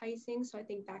be enticing. So I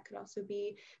think that could also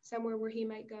be somewhere where he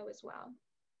might go as well.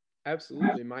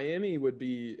 Absolutely. Miami would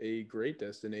be a great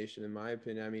destination, in my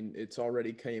opinion. I mean, it's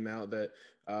already came out that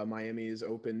Miami is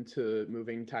open to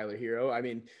moving Tyler Hero. I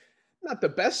mean, not the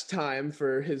best time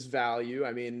for his value.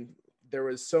 I mean, there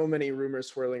was so many rumors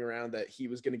swirling around that he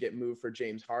was going to get moved for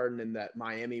James Harden and that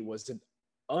Miami was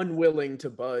unwilling to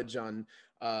budge on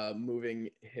moving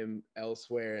him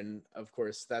elsewhere. And of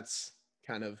course, that's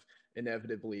kind of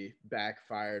inevitably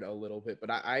backfired a little bit. But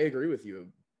I agree with you.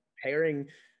 Pairing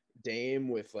Dame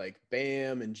with like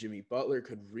Bam and Jimmy Butler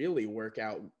could really work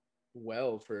out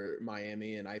well for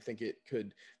Miami. And I think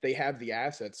they have the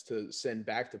assets to send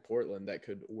back to Portland that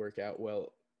could work out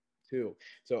well too.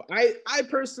 So I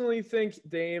personally think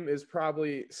Dame is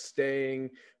probably staying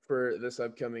for this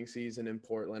upcoming season in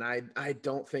Portland. I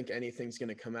don't think anything's going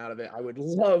to come out of it. I would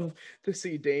love to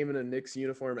see Dame in a Knicks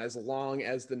uniform as long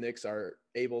as the Knicks are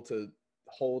able to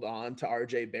hold on to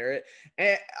RJ Barrett.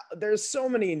 And there's so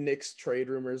many Knicks trade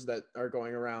rumors that are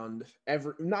going around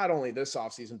not only this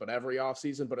offseason, but every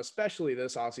offseason, but especially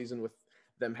this offseason with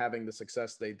them having the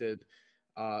success they did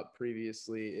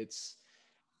previously. It's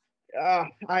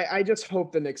I just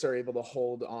hope the Knicks are able to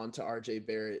hold on to RJ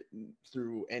Barrett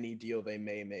through any deal they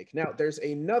may make. Now, there's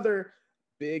another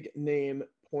big name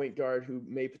point guard who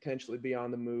may potentially be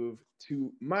on the move.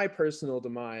 To my personal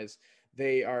demise,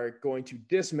 they are going to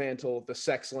dismantle the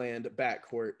Sexland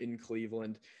backcourt in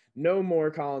Cleveland. No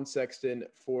more Colin Sexton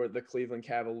for the Cleveland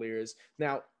Cavaliers.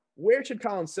 Now, where should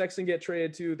Colin Sexton get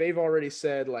traded to? They've already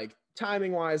said, like,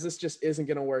 timing wise, this just isn't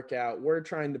going to work out. We're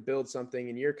trying to build something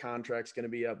and your contract's going to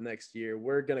be up next year.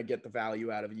 We're going to get the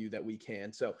value out of you that we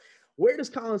can. So where does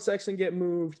Colin Sexton get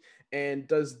moved? And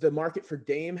does the market for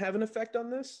Dame have an effect on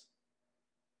this?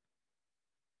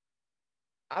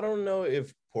 I don't know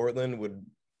if Portland would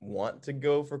want to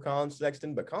go for Colin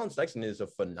Sexton, but Colin Sexton is a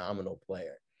phenomenal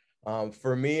player.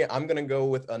 For me, I'm going to go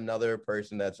with another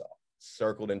person that's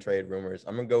circled in trade rumors.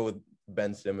 I'm going to go with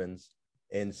Ben Simmons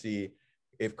and see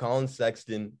if Colin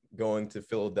Sexton going to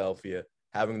Philadelphia,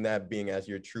 having that being as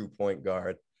your true point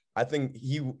guard, I think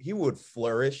he would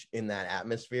flourish in that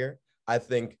atmosphere. I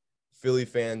think Philly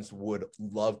fans would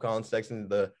love Colin Sexton,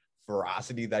 the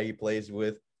ferocity that he plays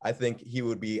with. I think he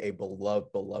would be a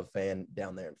beloved fan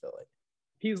down there in Philly.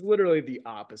 He's literally the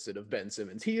opposite of Ben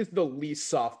Simmons. He is the least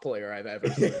soft player I've ever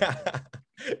seen. Yeah,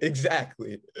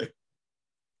 exactly.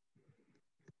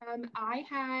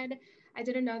 I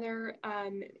did another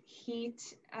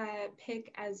Heat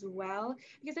pick as well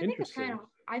because I think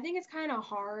it's kind of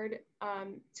hard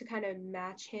to kind of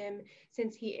match him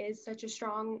since he is such a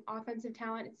strong offensive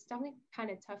talent. It's definitely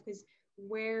kind of tough because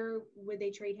where would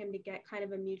they trade him to get kind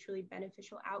of a mutually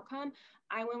beneficial outcome?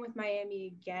 I went with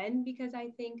Miami again because I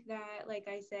think that, like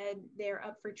I said, they're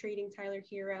up for trading Tyler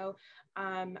Hero.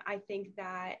 I think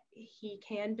that he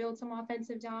can build some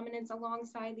offensive dominance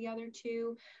alongside the other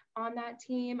two on that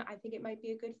team. I think it might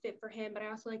be a good fit for him, but I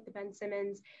also like the Ben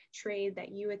Simmons trade that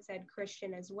you had said,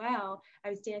 Christian, as well. I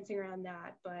was dancing around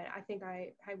that, but I think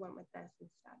I went with this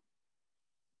instead.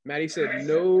 Maddie said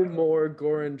no more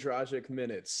Goran Dragic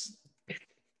minutes.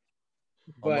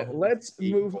 But let's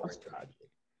move on.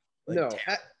 No,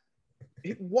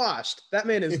 washed. That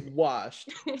man is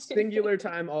washed. Singular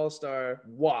time all-star,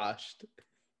 washed.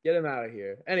 Get him out of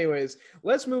here. Anyways,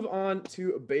 let's move on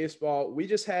to baseball. We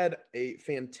just had a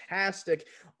fantastic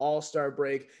all-star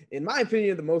break. In my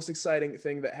opinion, the most exciting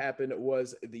thing that happened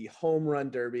was the home run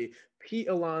derby. Pete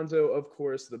Alonso, of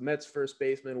course, the Mets first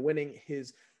baseman, winning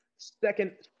his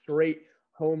second straight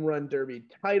home run derby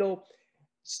title.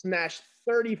 Smashed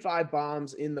 35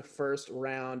 bombs in the first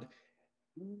round.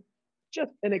 Just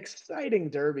an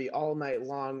exciting derby all night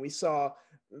long. We saw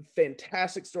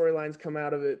fantastic storylines come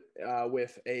out of it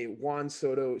with a Juan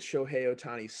Soto, Shohei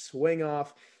Ohtani swing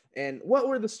off. And what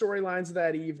were the storylines of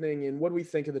that evening, and what do we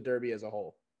think of the derby as a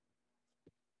whole?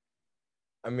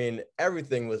 I mean,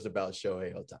 everything was about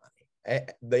Shohei Ohtani.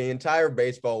 The entire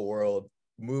baseball world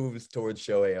moves towards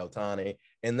Shohei Ohtani,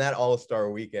 and that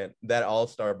all-star weekend, that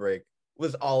all-star break,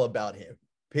 was all about him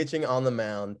pitching on the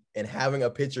mound and having a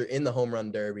pitcher in the home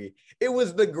run derby. It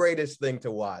was the greatest thing to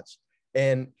watch.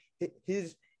 And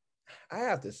I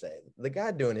have to say, the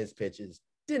guy doing his pitches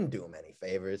didn't do him any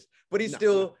favors, but he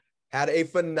still had a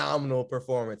phenomenal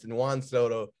performance. And Juan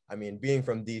Soto, I mean, being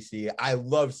from DC, I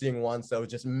love seeing Juan Soto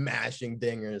just mashing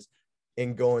dingers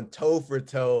and going toe for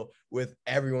toe with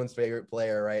everyone's favorite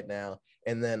player right now.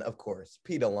 And then, of course,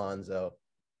 Pete Alonso.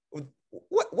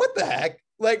 What the heck?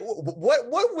 Like,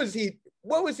 what was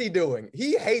he doing?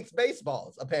 He hates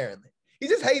baseballs, apparently. He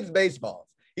just hates baseballs.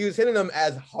 He was hitting them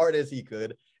as hard as he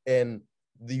could. And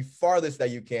the farthest that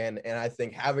you can. And I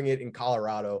think having it in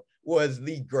Colorado was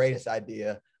the greatest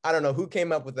idea. I don't know who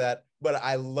came up with that, but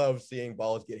I love seeing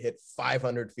balls get hit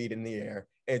 500 feet in the air,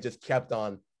 and it just kept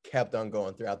on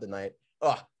going throughout the night.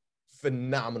 Oh,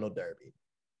 phenomenal derby.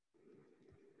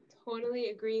 Totally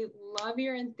agree. Love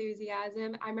your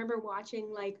enthusiasm. I remember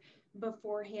watching like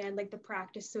beforehand, like the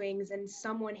practice swings, and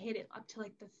someone hit it up to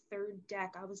like the third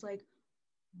deck. I was like,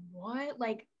 what?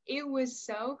 Like, it was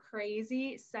so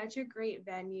crazy. Such a great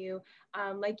venue.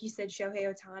 Like you said, Shohei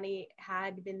Ohtani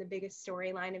had been the biggest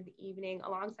storyline of the evening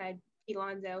alongside Pete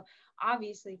Alonso,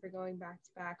 obviously for going back to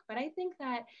back. But I think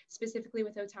that specifically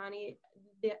with Ohtani,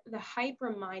 the hype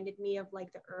reminded me of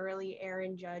like the early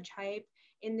Aaron Judge hype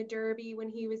in the Derby when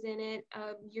he was in it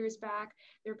years back.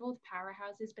 They're both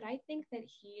powerhouses, but I think that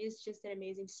he is just an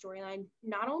amazing storyline,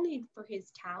 not only for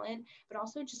his talent, but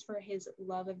also just for his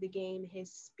love of the game,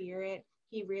 his spirit.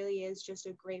 He really is just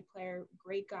a great player,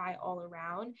 great guy all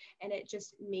around, and it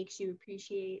just makes you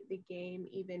appreciate the game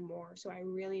even more. So I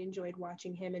really enjoyed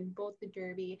watching him in both the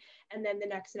Derby and then the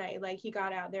next night. Like, he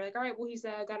got out there like, all right, well, he's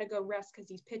got to go rest because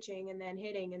he's pitching and then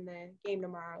hitting in the game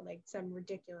tomorrow, like some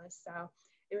ridiculous. So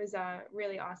it was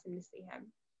really awesome to see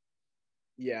him.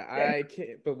 Yeah, I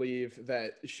can't believe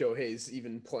that Shohei's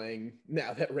even playing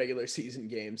now that regular season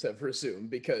games have resumed,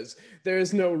 because there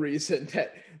is no reason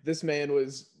that this man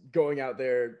was going out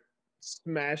there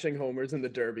smashing homers in the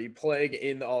Derby, playing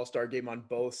in the All-Star game on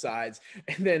both sides,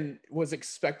 and then was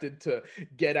expected to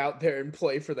get out there and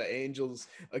play for the Angels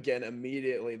again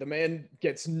immediately. The man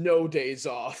gets no days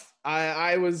off.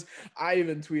 I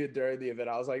even tweeted during the event,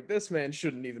 I was like, this man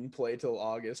shouldn't even play till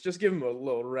August. Just give him a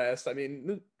little rest. I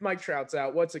mean, Mike Trout's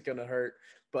out. What's it going to hurt?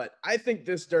 But I think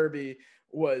this Derby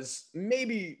was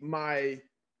maybe my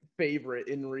favorite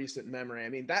in recent memory. I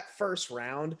mean, that first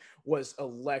round was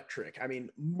electric. I mean,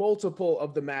 multiple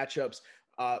of the matchups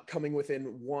coming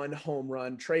within one home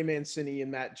run. Trey Mancini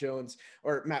and Matt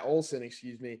Olson,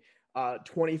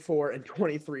 24 and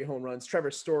 23 home runs.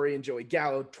 Trevor Story and Joey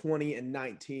Gallo, 20 and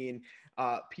 19.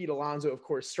 Pete Alonso, of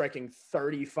course, striking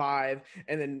 35.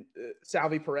 And then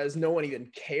Salvi Perez, no one even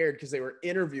cared because they were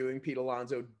interviewing Pete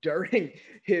Alonso during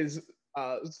his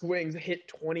swings, hit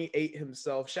 28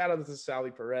 himself. Shout out to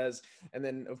Salvi Perez. And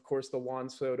then, of course, the Juan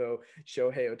Soto,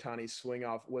 Shohei Ohtani swing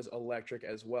off was electric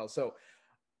as well. So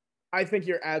I think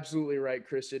you're absolutely right,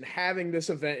 Christian. Having this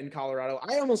event in Colorado,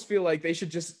 I almost feel like they should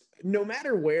just, no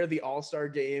matter where the All-Star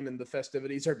game and the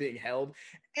festivities are being held,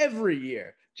 every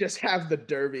year, just have the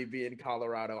Derby be in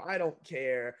Colorado. I don't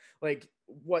care like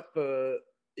what the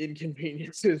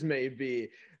inconveniences may be.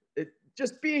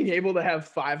 Just being able to have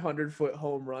 500-foot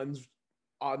home runs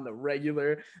on the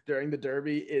regular during the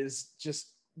Derby is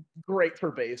just great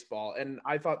for baseball. And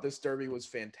I thought this Derby was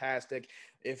fantastic.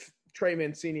 If Trey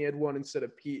Mancini had won instead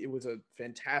of Pete, it was a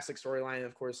fantastic storyline.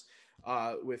 Of course,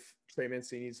 with Trey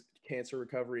Mancini's cancer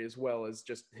recovery, as well as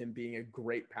just him being a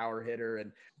great power hitter.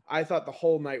 And I thought the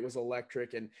whole night was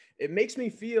electric. And it makes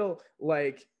me feel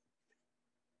like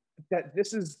that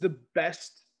this is the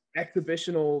best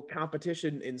exhibitional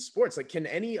competition in sports. Like, can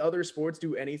any other sports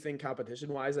do anything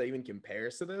competition wise that even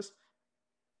compares to this?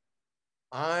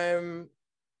 I'm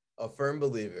a firm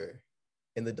believer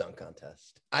in the dunk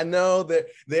contest. I know that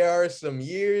there are some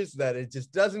years that it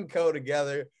just doesn't go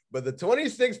together, but the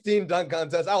 2016 dunk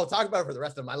contest, I will talk about it for the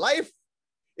rest of my life.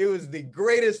 It was the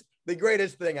greatest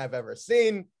thing I've ever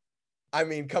seen. I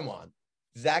mean, come on.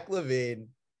 Zach LaVine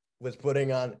was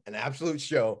putting on an absolute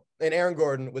show, and Aaron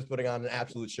Gordon was putting on an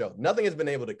absolute show. Nothing has been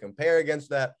able to compare against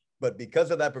that, but because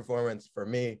of that performance, for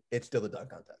me, it's still the dunk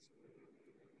contest.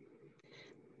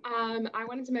 I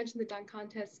wanted to mention the dunk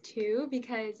contest too,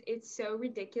 because it's so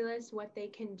ridiculous what they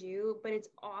can do, but it's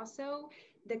also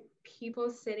the people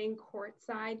sitting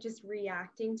courtside just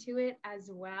reacting to it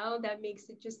as well. That makes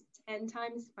it just 10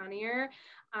 times funnier.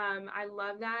 I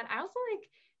love that. I also like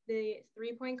the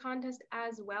 3-point contest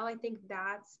as well. I think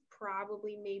that's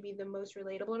probably maybe the most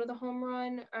relatable to the home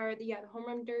run the home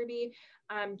run derby.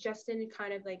 Just in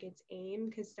kind of like its aim,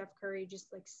 because Steph Curry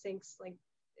just like sinks like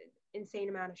insane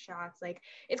amount of shots. Like,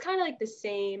 it's kind of like the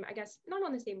same, I guess, not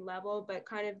on the same level, but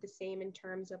kind of the same in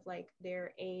terms of like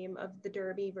their aim of the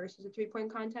derby versus the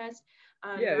 3-point contest.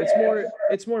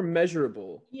 It's more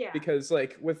measurable. Yeah, Because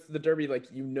like with the derby, like,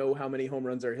 you know how many home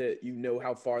runs are hit, you know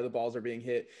how far the balls are being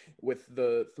hit. With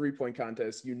the 3-point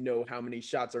contest, you know how many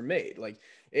shots are made. Like,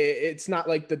 it's not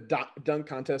like the dunk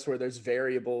contest where there's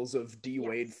variables of D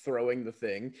Wade throwing the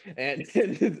thing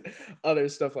and other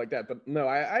stuff like that. But no,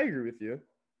 I agree with you.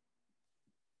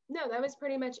 No, that was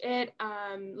pretty much it.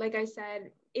 Like I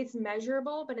said, it's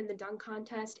measurable, but in the dunk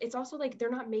contest, it's also like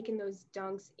they're not making those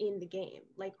dunks in the game.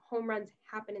 Like home runs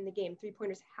happen in the game,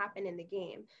 3-pointers happen in the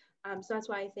game. So that's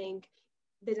why I think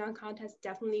the dunk contest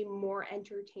definitely more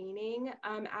entertaining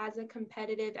as a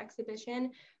competitive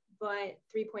exhibition, but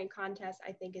 3-point contest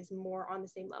I think is more on the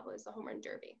same level as the home run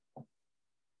derby.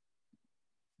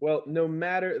 Well, no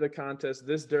matter the contest,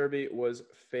 this derby was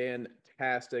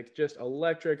fantastic. Just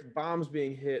electric, bombs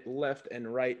being hit left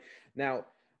and right. Now,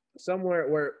 somewhere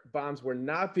where bombs were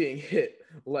not being hit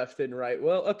left and right,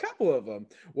 well, a couple of them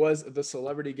was the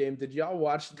celebrity game. Did y'all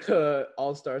watch the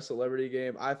All-Star celebrity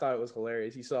game? I thought it was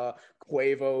hilarious. You saw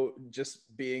Quavo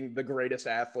just being the greatest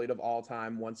athlete of all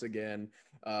time once again,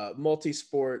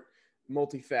 multi-sport,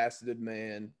 multifaceted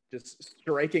man, just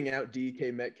striking out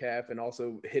DK Metcalf and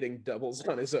also hitting doubles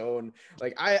on his own.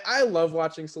 Like I love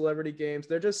watching celebrity games.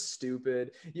 They're just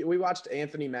stupid. We watched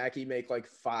Anthony Mackie make like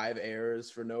 5 errors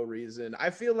for no reason. I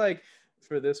feel like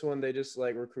for this one they just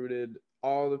like recruited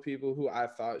all the people who I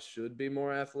thought should be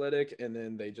more athletic and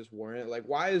then they just weren't. Like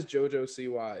why is JoJo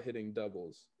Siwa hitting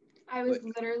doubles? I was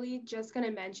Like, literally just going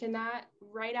to mention that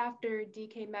right after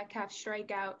DK Metcalf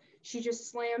strikeout, she just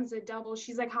slams a double.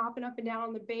 She's like hopping up and down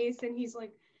on the base, and he's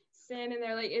like standing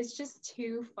there. Like, it's just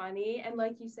too funny. And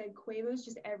like you said, Quavo's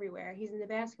just everywhere. He's in the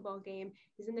basketball game,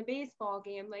 he's in the baseball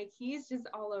game. Like, he's just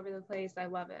all over the place. I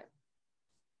love it.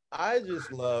 I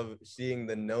just love seeing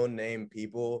the no-name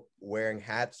people wearing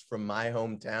hats from my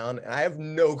hometown, and I have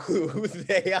no clue who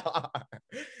they are.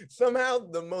 Somehow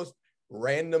the most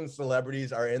random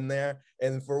celebrities are in there,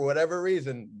 and for whatever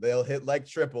reason, they'll hit like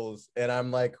triples, and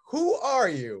I'm like, who are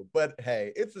you? But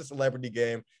hey, it's a celebrity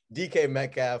game. DK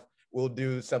Metcalf will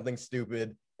do something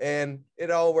stupid, and it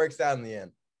all works out in the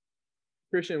end.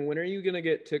 Christian, when are you gonna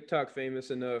get TikTok famous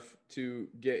enough to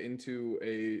get into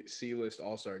a C-list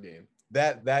All-Star game?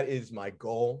 That is my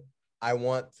goal. I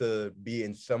want to be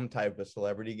in some type of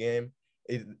celebrity game.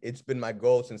 It's been my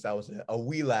goal since I was a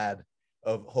wee lad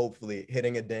of hopefully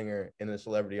hitting a dinger in the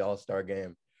celebrity all-star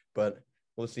game. But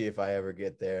we'll see if I ever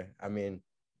get there. I mean,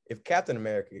 if Captain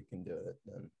America can do it,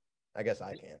 then I guess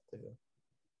I can too.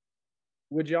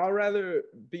 Would y'all rather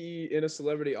be in a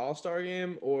celebrity all-star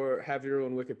game or have your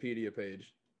own Wikipedia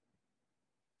page?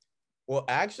 Well,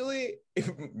 actually,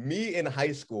 me in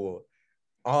high school,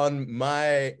 on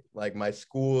my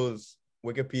school's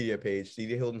Wikipedia page,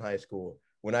 CD Hilton High School,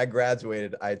 when I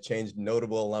graduated, I changed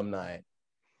notable alumni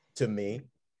to me.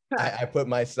 I put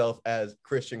myself as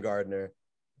Christian Gardner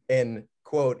and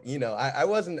quote, I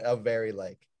wasn't a very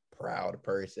like proud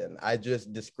person. I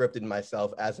just described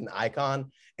myself as an icon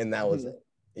and that was it.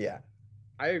 Yeah.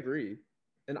 I agree.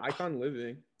 An icon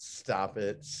living. Stop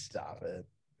it. Stop it.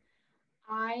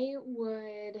 I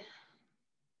would,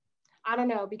 I don't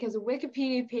know, because a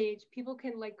Wikipedia page, people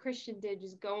can, like Christian did,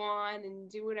 just go on and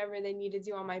do whatever they need to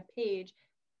do on my page.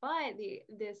 But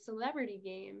the celebrity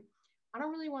game, I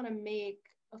don't really want to make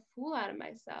a fool out of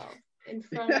myself in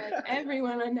front of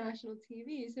everyone on national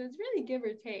TV. So it's really give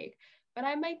or take. But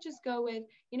I might just go with,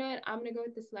 you know what, I'm gonna go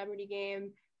with the celebrity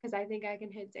game because I think I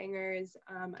can hit dingers.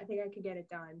 I think I could get it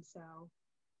done. So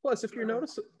Plus, if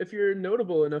you're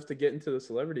notable enough to get into the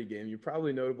celebrity game, you're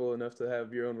probably notable enough to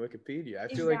have your own Wikipedia. I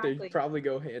feel like they exactly. probly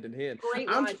go hand in hand. Great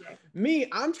logic.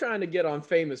 I'm trying to get on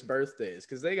famous birthdays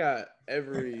because they got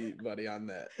everybody on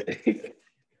that.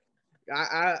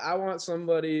 I want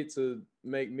somebody to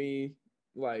make me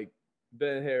like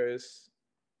Ben Harris,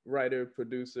 writer,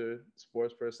 producer,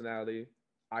 sports personality,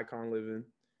 icon living,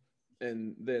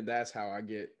 and then that's how I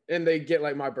get. And they get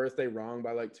like my birthday wrong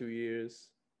by like 2 years.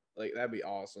 Like that'd be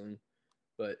awesome.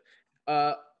 But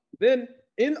then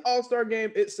in the All-Star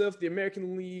game itself, the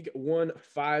American League won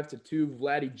 5-2.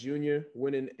 Vladdy Jr.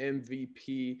 winning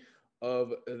MVP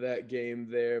of that game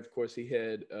there. Of course, he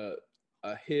had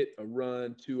a hit, a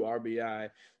run, 2 RBI.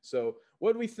 So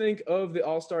what do we think of the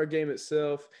All-Star game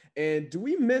itself? And do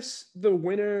we miss the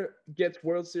winner gets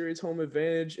World Series home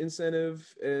advantage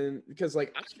incentive? And because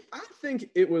like I think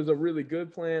it was a really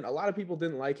good plan. A lot of people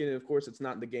didn't like it. And of course, it's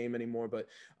not in the game anymore. But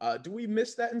do we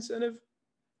miss that incentive?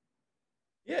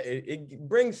 Yeah, it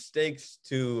brings stakes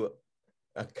to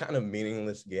a kind of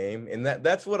meaningless game. And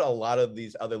that's what a lot of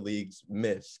these other leagues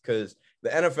miss because the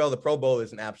NFL, the Pro Bowl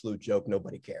is an absolute joke.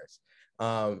 Nobody cares.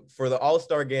 For the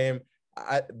All-Star game,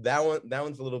 that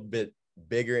one's a little bit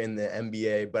bigger in the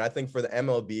NBA, but I think for the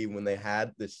MLB, when they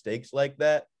had the stakes like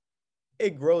that,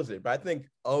 it grows it. But I think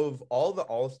of all the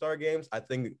All-Star games, I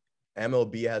think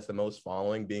MLB has the most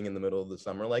following being in the middle of the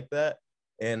summer like that.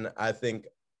 And I think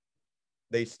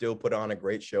they still put on a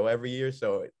great show every year.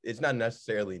 So it's not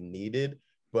necessarily needed,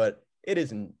 but it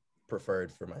isn't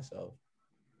preferred for myself.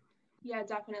 Yeah,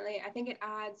 definitely. I think it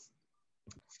adds,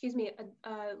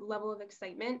 a level of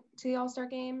excitement to the All-Star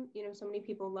game. You know, so many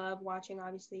people love watching,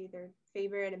 obviously, their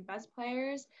favorite and best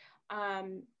players,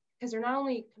 because they're not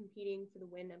only competing for the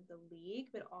win of the league,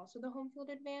 but also the home field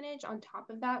advantage on top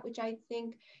of that, which I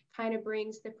think kind of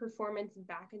brings the performance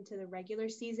back into the regular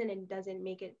season and doesn't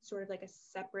make it sort of like a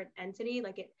separate entity.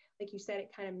 Like you said,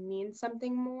 it kind of means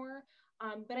something more.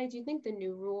 But I do think the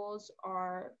new rules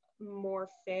are more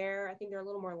fair. I think they're a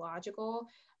little more logical,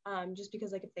 just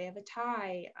because like if they have a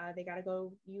tie, they got to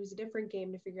go use a different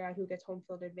game to figure out who gets home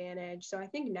field advantage. So I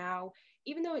think now,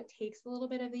 even though it takes a little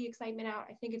bit of the excitement out,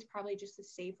 I think it's probably just a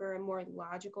safer and more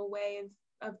logical way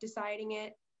of deciding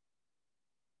it.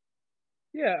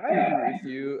 Yeah, I agree with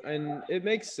you, and it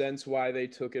makes sense why they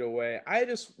took it away. I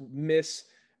just miss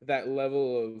that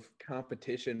level of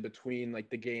competition between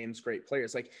like the game's great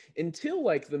players. Like until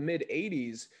like the mid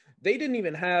 80s, they didn't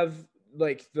even have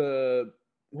like the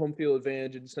home field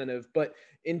advantage incentive, but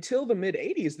until the mid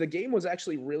 80s, the game was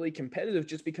actually really competitive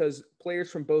just because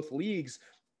players from both leagues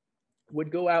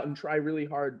would go out and try really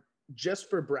hard just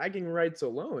for bragging rights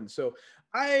alone. So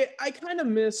I kind of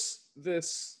miss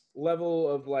this level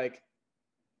of like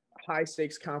high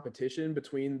stakes competition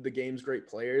between the game's great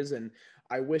players, and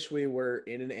I wish we were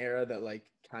in an era that like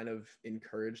kind of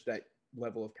encouraged that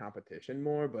level of competition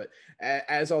more. But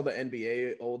as all the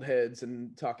NBA old heads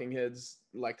and talking heads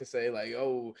like to say, like,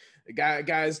 oh,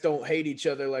 guys don't hate each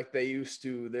other like they used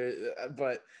to.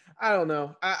 But I don't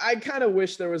know. I kind of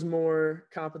wish there was more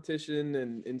competition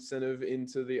and incentive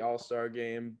into the All-Star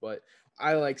game, but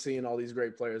I like seeing all these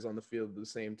great players on the field at the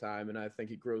same time, and I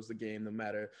think it grows the game no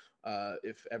matter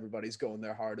if everybody's going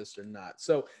their hardest or not.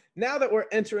 So now that we're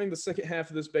entering the second half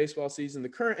of this baseball season, the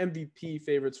current MVP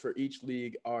favorites for each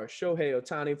league are Shohei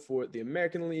Ohtani for the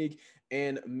American League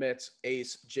and Mets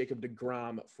ace Jacob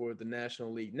deGrom for the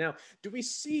National League. Now, do we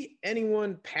see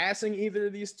anyone passing either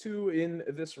of these two in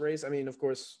this race? I mean, of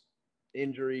course,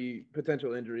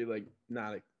 potential injury, like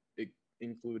not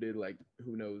included, like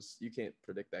who knows, you can't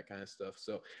predict that kind of stuff.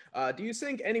 So do you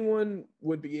think anyone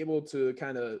would be able to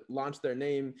kind of launch their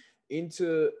name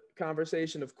into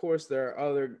conversation? Of course, there are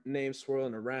other names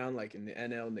swirling around, like in the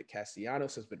NL, Nick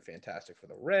Castellanos has been fantastic for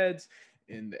the Reds.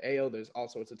 In the AL, there's all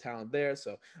sorts of talent there.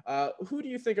 So who do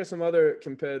you think are some other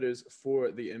competitors for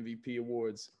the MVP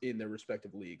awards in their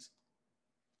respective leagues?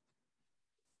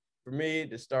 For me,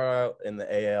 to start out in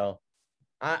the AL,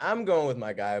 I'm going with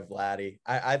my guy Vladdy.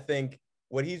 I think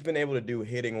what he's been able to do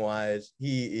hitting wise,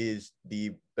 he is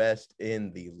the best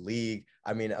in the league.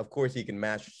 I mean, of course, he can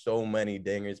match so many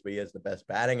dingers, but he has the best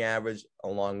batting average,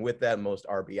 along with that, most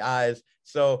RBIs.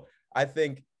 So I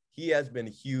think he has been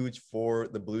huge for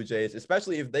the Blue Jays,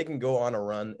 especially if they can go on a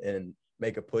run and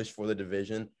make a push for the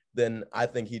division. Then I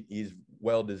think he's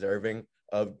well deserving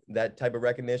of that type of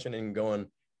recognition and going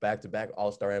back to back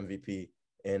All-Star MVP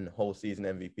and whole season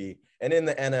MVP. And in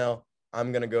the NL,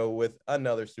 I'm going to go with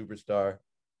another superstar,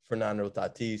 Fernando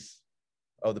Tatis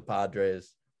of the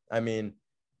Padres. I mean,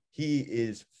 he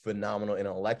is phenomenal, an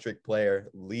electric player,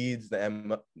 leads the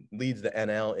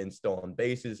NL in stolen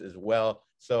bases as well.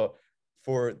 So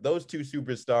for those two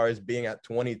superstars being at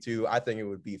 22, I think it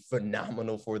would be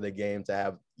phenomenal for the game to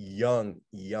have young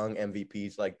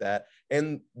MVPs like that.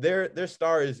 And their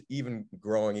star is even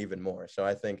growing even more. So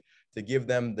I think to give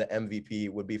them the MVP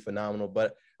would be phenomenal.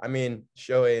 But I mean,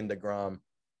 Shohei and DeGrom,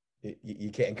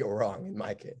 you can't go wrong in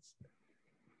my case.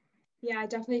 Yeah, I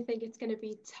definitely think it's going to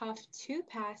be tough to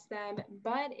pass them.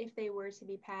 But if they were to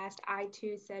be passed, I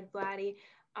too said Vladdy.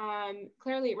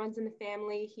 Clearly, it runs in the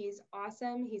family. He's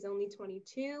awesome. He's only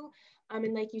 22.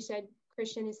 And like you said,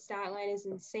 Christian, his stat line is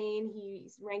insane.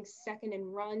 He's ranks second in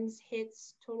runs,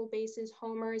 hits, total bases,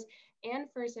 homers, and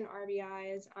first in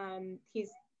RBIs. He's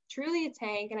truly a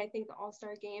tank. And I think the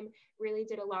All-Star game really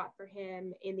did a lot for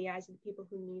him in the eyes of the people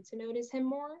who need to notice him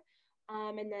more.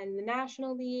 And then the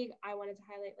National League, I wanted to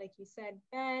highlight, like you said,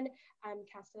 Ben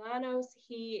Castellanos.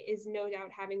 He is no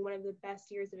doubt having one of the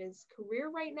best years of his career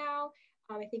right now.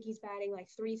 I think he's batting like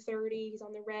 330. He's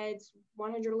on the Reds,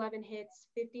 111 hits,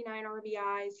 59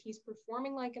 RBIs. He's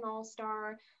performing like an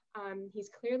all-star. He's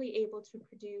clearly able to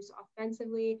produce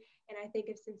offensively. And I think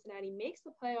if Cincinnati makes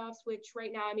the playoffs, which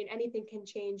right now, I mean, anything can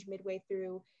change midway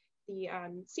through the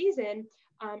season,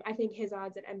 I think his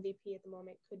odds at MVP at the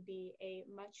moment could be a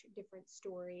much different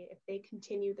story if they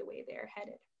continue the way they're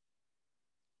headed.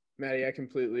 Maddie, I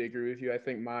completely agree with you. I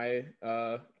think my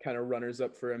kind of runners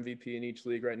up for MVP in each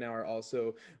league right now are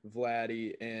also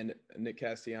Vladdy and Nick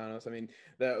Castellanos. I mean,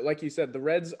 like you said, the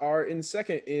Reds are in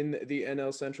second in the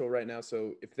NL Central right now.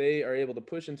 So if they are able to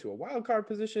push into a wild card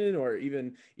position, or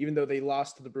even though they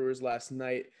lost to the Brewers last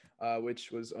night,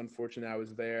 which was unfortunate. I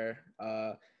was there.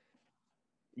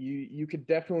 You could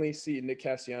definitely see Nick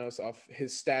Castellanos off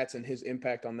his stats and his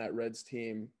impact on that Reds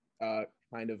team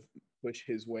kind of push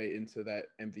his way into that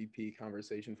MVP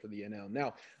conversation for the NL.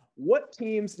 Now, what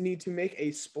teams need to make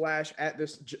a splash at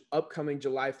this upcoming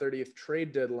July 30th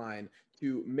trade deadline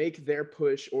to make their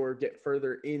push or get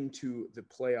further into the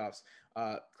playoffs?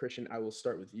 Christian, I will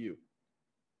start with you.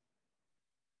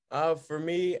 For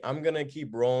me, I'm going to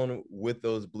keep rolling with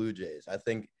those Blue Jays. I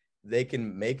think they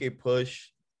can make a push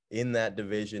in that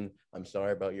division. I'm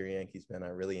sorry about your Yankees, man. I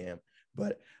really am.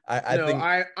 But I think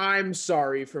I'm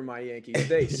sorry for my Yankees.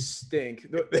 They stink.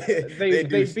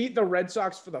 They beat the Red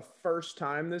Sox for the first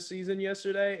time this season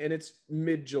yesterday, and it's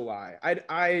mid-July.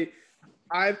 I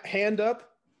hand up.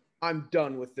 I'm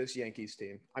done with this Yankees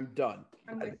team. I'm done.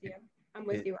 I'm with you. I'm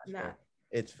with you on that.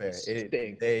 It's fair.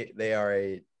 They are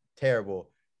a terrible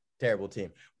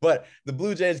team. But the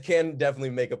Blue Jays can definitely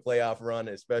make a playoff run,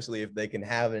 especially if they can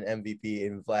have an MVP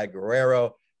in Vlad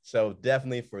Guerrero. So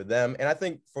definitely for them. And I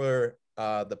think for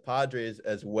the Padres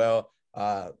as well,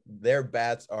 their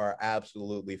bats are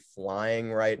absolutely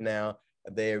flying right now.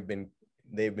 They've been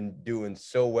doing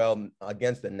so well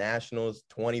against the Nationals,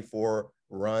 24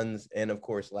 runs. And of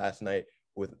course, last night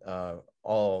with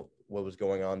all what was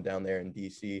going on down there in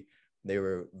DC, they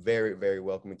were very, very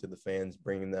welcoming to the fans,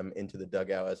 bringing them into the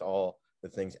dugout as all the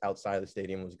things outside the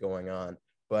stadium was going on.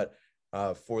 But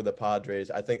for the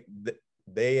Padres, I think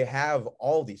they have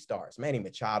all these stars. Manny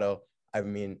Machado, I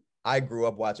mean, I grew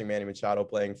up watching Manny Machado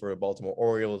playing for the Baltimore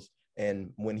Orioles.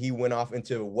 And when he went off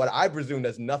into what I presumed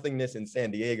as nothingness in San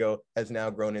Diego, has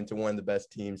now grown into one of the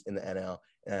best teams in the NL.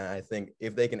 And I think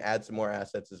if they can add some more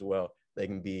assets as well, they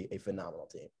can be a phenomenal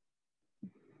team.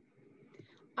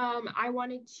 I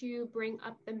wanted to bring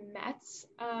up the Mets.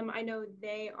 I know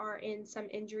they are in some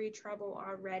injury trouble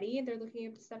already. They're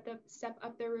looking to step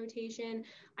up their rotation.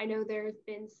 I know there have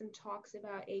been some talks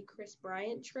about a Kris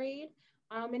Bryant trade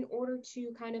in order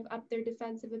to kind of up their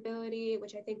defensive ability,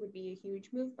 which I think would be a huge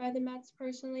move by the Mets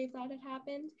personally if that had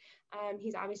happened.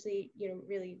 He's obviously,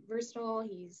 really versatile.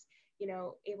 He's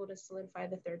able to solidify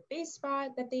the third base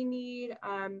spot that they need.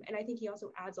 And I think he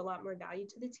also adds a lot more value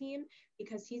to the team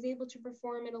because he's able to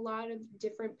perform in a lot of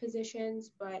different positions,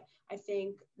 but I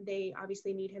think they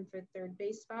obviously need him for the third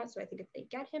base spot. So I think if they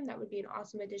get him, that would be an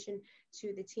awesome addition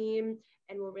to the team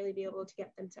and will really be able to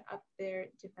get them to up their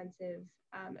defensive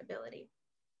ability.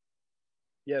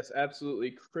 Yes,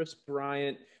 absolutely. Kris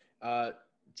Bryant,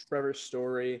 Trevor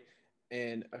Story,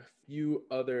 and a few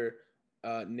other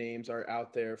names are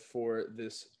out there for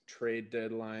this trade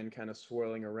deadline kind of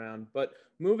swirling around. But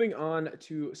moving on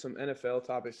to some NFL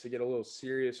topics to get a little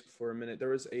serious for a minute, there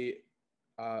was a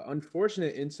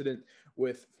unfortunate incident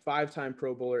with five-time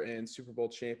Pro Bowler and Super Bowl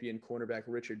champion cornerback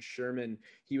Richard Sherman.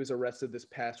 He was arrested this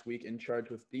past week and charged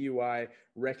with DUI,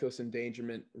 reckless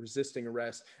endangerment, resisting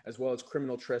arrest, as well as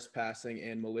criminal trespassing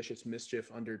and malicious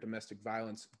mischief under domestic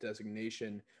violence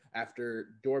designation. After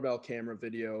doorbell camera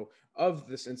video of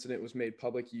this incident was made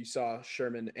public, you saw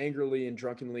Sherman angrily and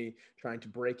drunkenly trying to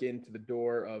break into the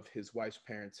door of his wife's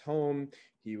parents' home.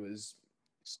 He was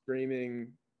screaming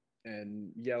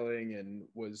and yelling and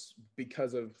was,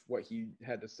 because of what he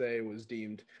had to say, was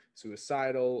deemed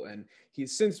suicidal. And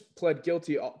he's since pled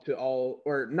guilty to all,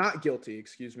 or not guilty,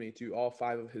 excuse me, to all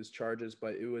five of his charges.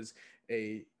 But it was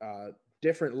a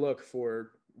different look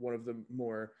for one of the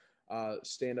more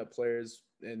stand-up players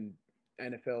in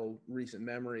NFL recent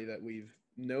memory that we've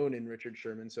known in Richard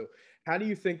Sherman. So how do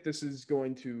you think this is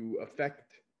going to affect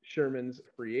Sherman's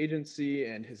free agency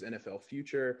and his NFL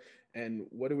future? And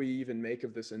what do we even make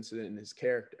of this incident and his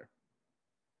character?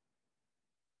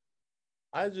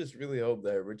 I just really hope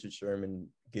that Richard Sherman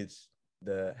gets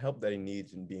the help that he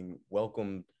needs in being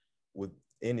welcomed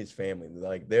within his family.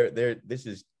 Like this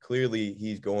is clearly,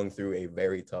 he's going through a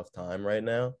very tough time right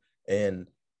now, and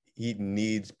he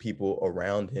needs people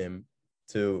around him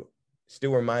to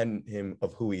still remind him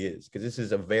of who he is. Because this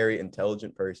is a very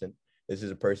intelligent person. This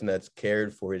is a person that's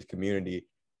cared for his community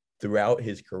throughout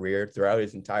his career, throughout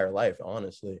his entire life,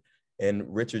 honestly. And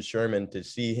Richard Sherman, to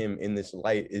see him in this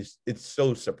light it's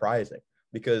so surprising,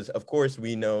 because of course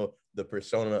we know the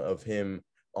persona of him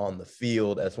on the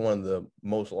field as one of the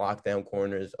most lockdown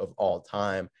corners of all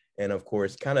time. And of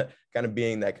course, kind of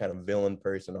being that kind of villain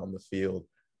person on the field.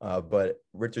 But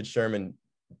Richard Sherman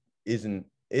isn't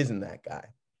that guy.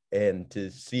 And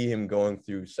to see him going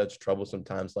through such troublesome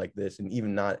times like this, and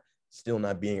even still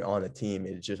not being on a team,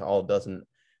 it just all doesn't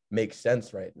make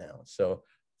sense right now. So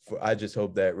I just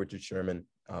hope that Richard Sherman,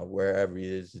 wherever he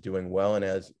is doing well and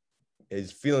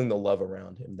is feeling the love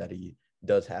around him that he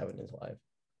does have in his life.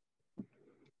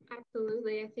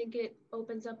 Absolutely. I think it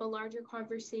opens up a larger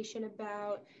conversation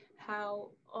about how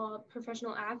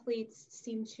professional athletes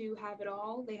seem to have it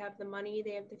all. They have the money,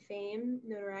 they have the fame,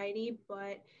 notoriety,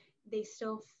 but they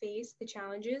still face the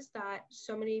challenges that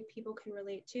so many people can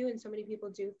relate to and so many people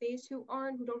do face who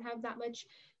don't have that much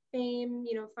fame,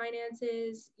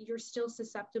 finances. You're still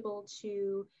susceptible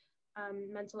to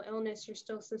mental illness. You're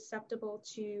still susceptible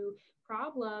to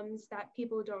problems that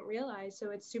people don't realize.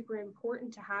 So it's super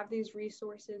important to have these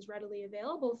resources readily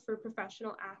available for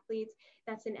professional athletes.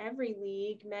 That's in every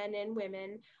league, men and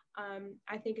women.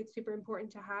 I think it's super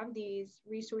important to have these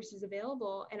resources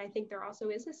available. And I think there also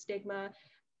is a stigma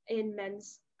in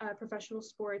men's professional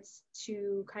sports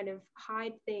to kind of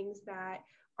hide things that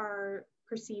are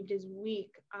perceived as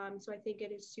weak. So I think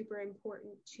it is super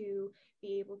important to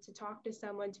be able to talk to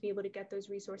someone, to be able to get those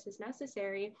resources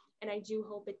necessary. And I do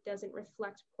hope it doesn't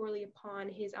reflect poorly upon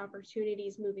his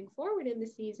opportunities moving forward in the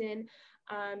season,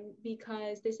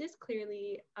 because this is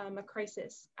clearly a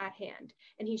crisis at hand,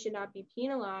 and he should not be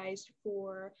penalized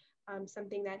for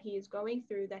something that he is going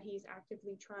through, that he's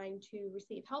actively trying to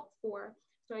receive help for.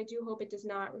 So I do hope it does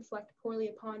not reflect poorly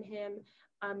upon him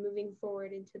moving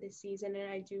forward into this season.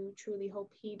 And I do truly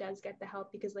hope he does get the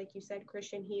help, because like you said,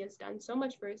 Christian, he has done so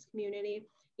much for his community.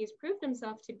 He's proved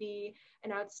himself to be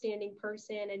an outstanding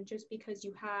person. And just because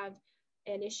you have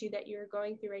an issue that you're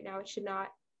going through right now, it should not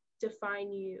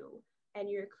define you and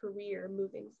your career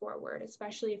moving forward,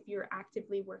 especially if you're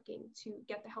actively working to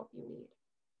get the help you need.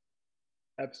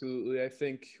 Absolutely. I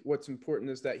think what's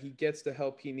important is that he gets the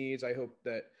help he needs. I hope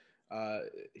that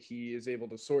he is able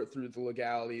to sort through the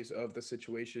legalities of the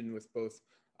situation with both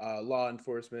law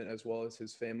enforcement as well as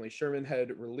his family. Sherman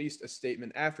had released a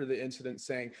statement after the incident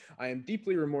saying, "I am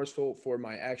deeply remorseful for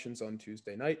my actions on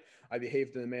Tuesday night. I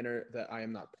behaved in a manner that I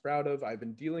am not proud of. I've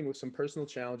been dealing with some personal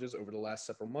challenges over the last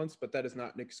several months, but that is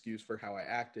not an excuse for how I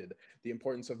acted. The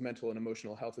importance of mental and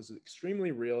emotional health is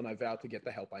extremely real, and I vow to get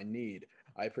the help I need.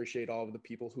 I appreciate all of the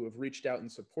people who have reached out in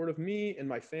support of me and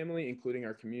my family, including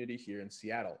our community here in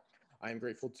Seattle. I am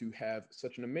grateful to have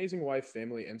such an amazing wife,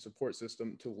 family, and support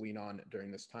system to lean on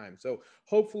during this time." So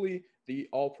hopefully the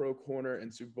All-Pro corner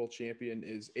and Super Bowl champion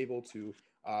is able to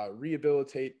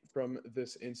rehabilitate from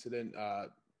this incident,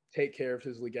 take care of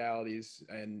his legalities,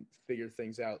 and figure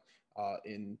things out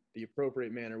in the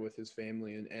appropriate manner with his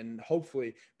family, and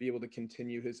hopefully be able to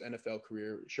continue his NFL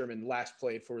career. Sherman last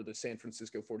played for the San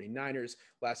Francisco 49ers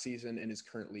last season and is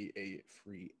currently a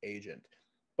free agent.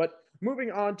 But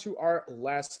moving on to our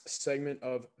last segment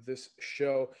of this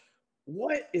show,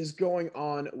 what is going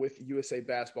on with USA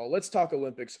basketball? Let's talk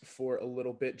Olympics for a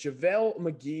little bit. JaVale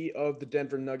McGee of the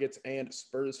Denver Nuggets and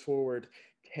Spurs forward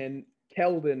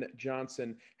Keldon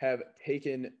Johnson have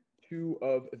taken two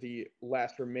of the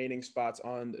last remaining spots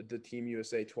on the Team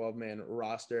USA 12-man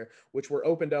roster, which were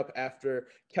opened up after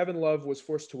Kevin Love was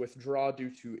forced to withdraw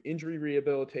due to injury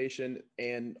rehabilitation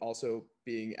and also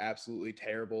being absolutely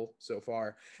terrible so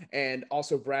far, and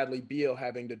also Bradley Beal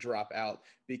having to drop out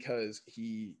because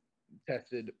he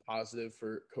tested positive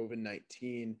for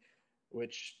COVID-19,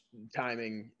 which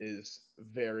timing is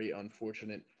very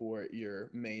unfortunate for your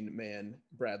main man,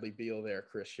 Bradley Beal there,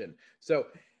 Christian. So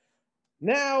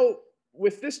now,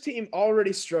 with this team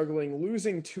already struggling,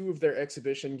 losing two of their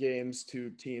exhibition games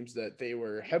to teams that they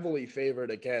were heavily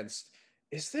favored against,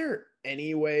 is there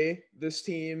any way this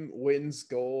team wins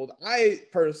gold? I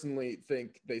personally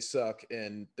think they suck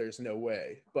and there's no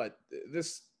way, but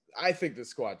I think this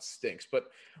squad stinks. But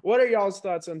what are y'all's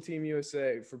thoughts on Team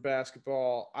USA for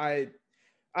basketball? I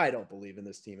don't believe in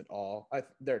this team at all.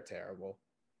 They're terrible.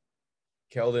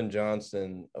 Keldon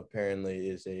Johnson apparently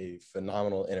is a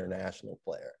phenomenal international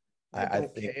player. I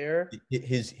think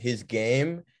his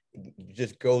game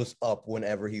just goes up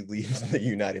whenever he leaves the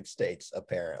United States,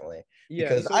 apparently. Yeah,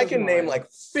 because I can name like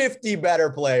 50 better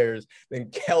players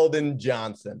than Keldon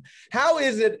Johnson. How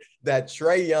is it that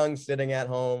Trae Young sitting at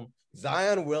home,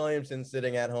 Zion Williamson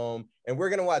sitting at home, and we're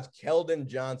going to watch Keldon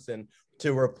Johnson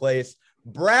to replace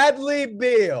Bradley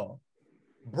Beal?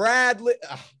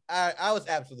 I was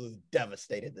absolutely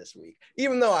devastated this week.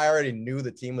 Even though I already knew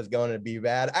the team was going to be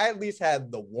bad, I at least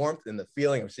had the warmth and the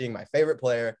feeling of seeing my favorite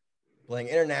player playing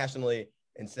internationally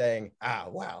and saying,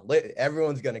 wow,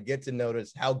 everyone's going to get to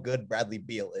notice how good Bradley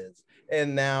Beal is.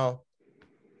 And now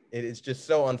it is just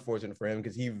so unfortunate for him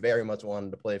because he very much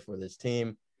wanted to play for this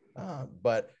team.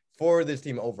 But for this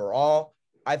team overall,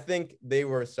 I think they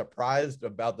were surprised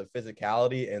about the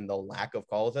physicality and the lack of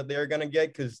calls that they're going to get,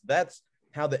 because that's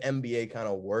how the NBA kind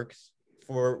of works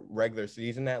for regular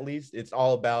season. At least it's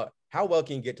all about how well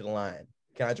can you get to the line?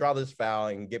 Can I draw this foul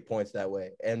and get points that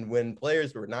way? And when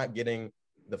players were not getting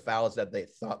the fouls that they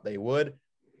thought they would,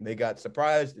 they got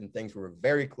surprised and things were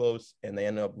very close and they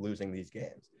ended up losing these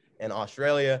games. And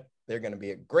Australia, they're going to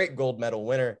be a great gold medal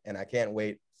winner. And I can't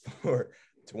wait for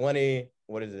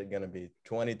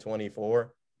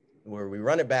 2024, where we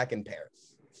run it back in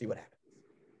Paris. See what happens.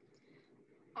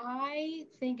 I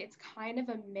think it's kind of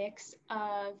a mix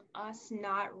of us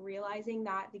not realizing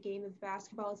that the game of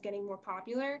basketball is getting more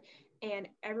popular and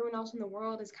everyone else in the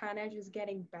world is kind of just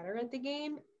getting better at the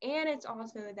game. And it's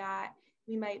also that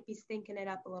we might be stinking it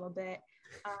up a little bit.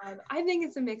 I think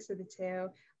it's a mix of the two.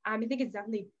 I think it's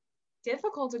definitely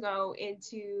difficult to go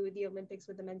into the Olympics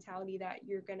with the mentality that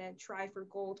you're going to try for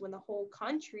gold when the whole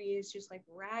country is just like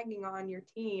ragging on your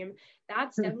team.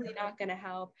 That's definitely not going to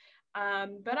help.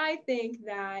 But I think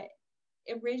that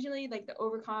originally, like the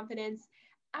overconfidence,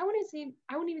 I wouldn't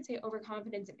even say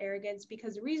overconfidence and arrogance,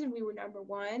 because the reason we were number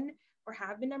one or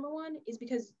have been number one is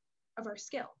because of our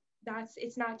skill.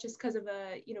 It's not just because of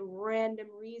a random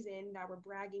reason that we're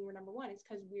bragging we're number one. It's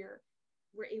because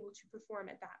we're able to perform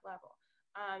at that level.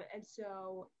 And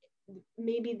so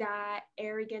maybe that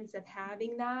arrogance of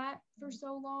having that for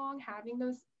so long, having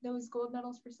those gold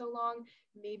medals for so long,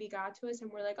 maybe got to us,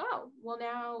 and we're like, oh, well,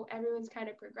 now everyone's kind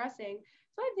of progressing.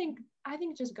 So I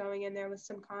think just going in there with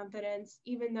some confidence,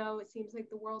 even though it seems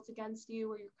like the world's against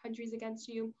you or your country's against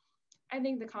you, I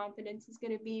think the confidence is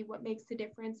going to be what makes the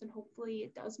difference, and hopefully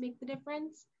it does make the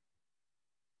difference.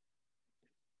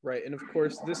 Right. And of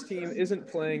course, this team isn't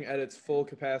playing at its full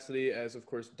capacity, as of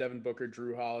course Devin Booker,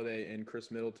 Drew Holiday, and Chris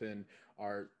Middleton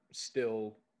are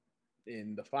still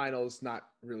in the finals. Not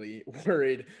really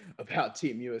worried about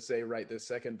Team USA right this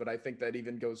second, but I think that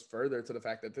even goes further to the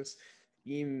fact that this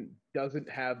team doesn't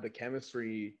have the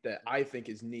chemistry that I think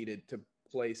is needed to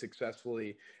play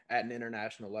successfully at an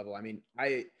international level. I mean,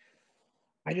 I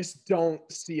just don't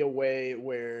see a way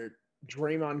where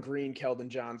Draymond Green, Keldon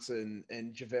Johnson,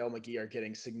 and JaVale McGee are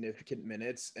getting significant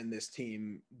minutes, and this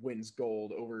team wins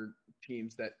gold over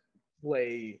teams that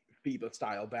play FIBA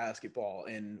style basketball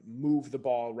and move the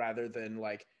ball rather than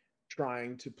like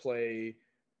trying to play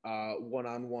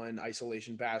one-on-one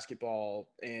isolation basketball,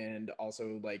 and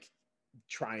also like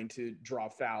trying to draw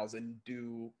fouls and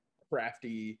do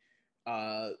crafty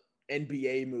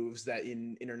NBA moves that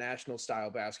in international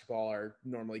style basketball are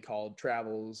normally called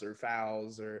travels or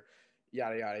fouls or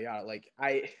yada yada yada. Like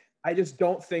I just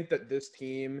don't think that this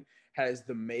team has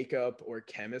the makeup or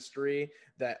chemistry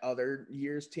that other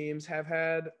years teams have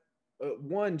had.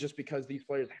 One, just because these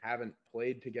players haven't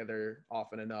played together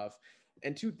often enough,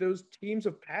 and two, those teams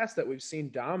of past that we've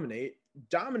seen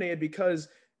dominated because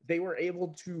they were able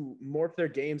to morph their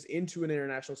games into an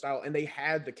international style, and they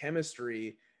had the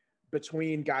chemistry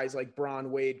between guys like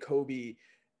Bron, Wade, Kobe,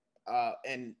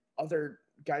 and other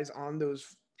guys on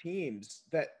those teams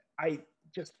that I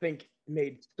just think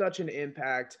made such an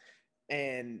impact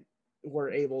and were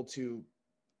able to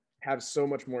have so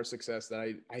much more success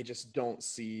that I just don't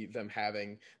see them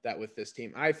having that with this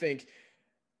team. I think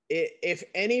if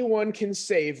anyone can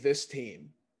save this team,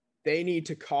 they need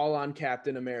to call on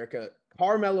Captain America.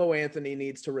 Carmelo Anthony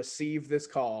needs to receive this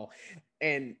call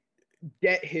and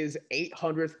get his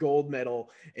 800th gold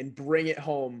medal and bring it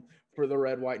home for the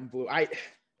red, white, and blue.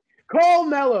 Call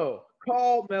Melo.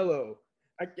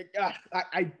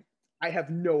 I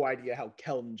have no idea how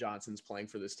Keldon Johnson's playing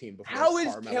for this team before. How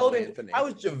is Keldon? Anthony. How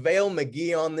is JaVale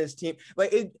McGee on this team?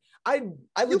 Like I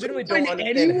legitimately don't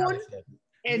understand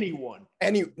anyone.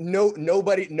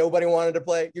 Nobody wanted to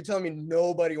play. You're telling me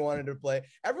nobody wanted to play?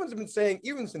 Everyone's been saying,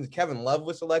 even since Kevin Love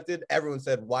was selected, everyone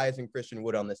said, why isn't Christian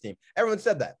Wood on this team? Everyone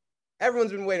said that.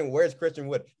 Everyone's been waiting. Where's Christian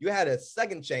Wood? You had a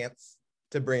second chance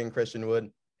to bring in Christian Wood.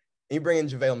 And you bring in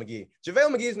JaVale McGee.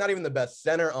 JaVale McGee is not even the best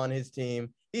center on his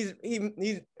team. He's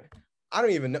I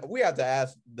don't even know. We have to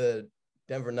ask the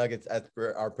Denver Nuggets as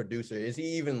per our producer. Is he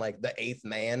even like the eighth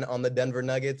man on the Denver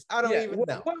Nuggets? I don't even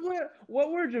know.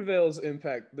 What were JaVale's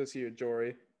impact this year,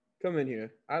 Jory? Come in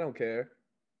here. I don't care.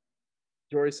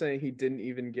 Jory's saying he didn't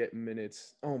even get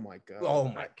minutes. Oh my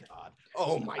god.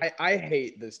 I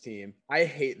hate this team.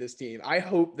 I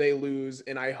hope they lose,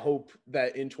 and I hope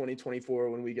that in 2024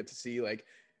 when we get to see like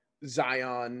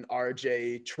Zion,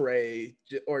 RJ, Trey,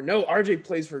 or no, RJ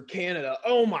plays for Canada.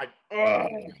 Oh my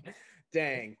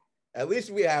dang. At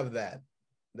least we have that.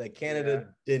 That Canada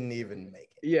didn't even make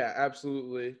it. Yeah,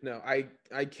 absolutely. No, I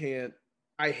can't.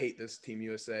 I hate this Team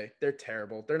USA. They're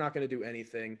terrible. They're not going to do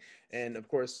anything. And of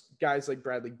course, guys like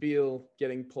Bradley Beal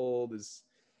getting pulled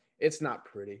it's not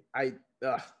pretty.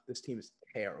 This team is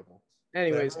terrible.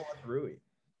 Anyways, Rui.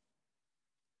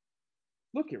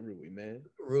 Look at Rui, man.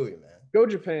 Rui, man. Go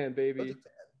Japan, baby. Go Japan.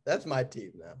 That's my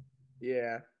team now.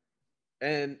 Yeah.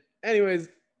 And anyways,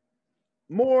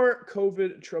 more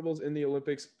COVID troubles in the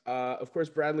Olympics. Of course,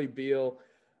 Bradley Beal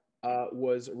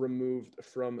was removed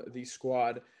from the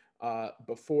squad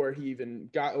before he even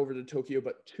got over to Tokyo.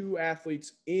 But 2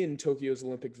 athletes in Tokyo's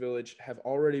Olympic Village have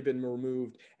already been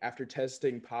removed after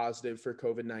testing positive for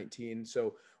COVID-19.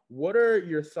 So, what are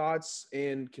your thoughts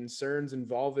and concerns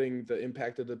involving the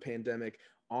impact of the pandemic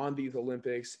on these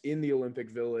Olympics, in the Olympic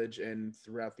Village, and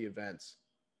throughout the events?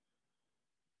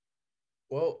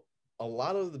 Well, a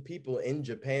lot of the people in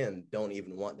Japan don't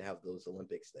even want to have those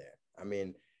Olympics there. I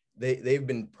mean, they've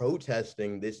been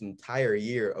protesting this entire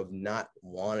year of not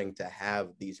wanting to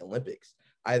have these Olympics.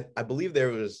 I believe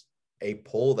there was a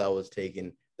poll that was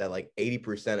taken that like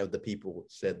 80% of the people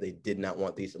said they did not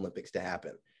want these Olympics to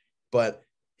happen. But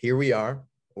here we are.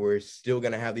 We're still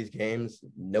going to have these games,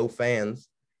 no fans.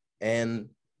 And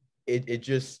it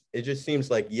just seems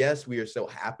like, yes, we are so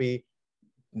happy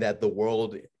that the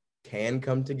world can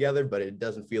come together, but it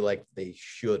doesn't feel like they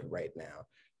should right now.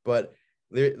 But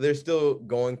they're still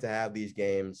going to have these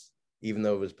games, even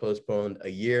though it was postponed a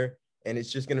year. And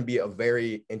it's just going to be a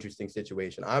very interesting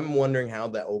situation. I'm wondering how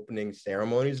the opening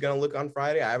ceremony is going to look on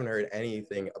Friday. I haven't heard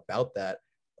anything about that.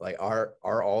 Like, are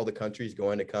all the countries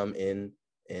going to come in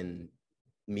and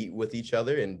meet with each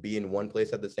other and be in one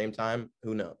place at the same time?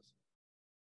 Who knows?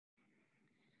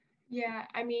 Yeah,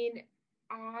 I mean,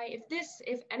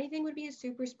 if anything would be a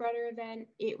super spreader event,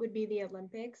 it would be the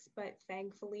Olympics, but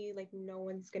thankfully, like, no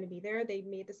one's going to be there. They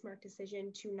made the smart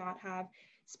decision to not have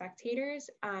spectators.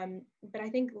 But I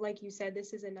think, like you said,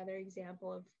 this is another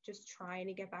example of just trying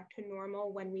to get back to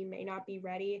normal when we may not be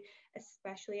ready,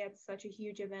 especially at such a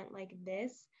huge event like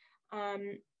this. I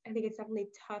think it's definitely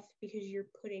tough because you're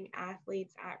putting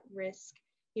athletes at risk,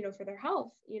 for their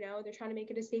health. They're trying to make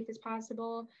it as safe as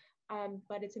possible.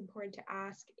 But it's important to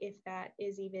ask if that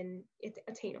is even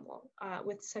attainable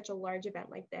with such a large event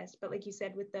like this. But like you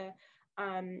said, with the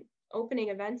opening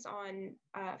events on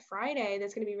Friday,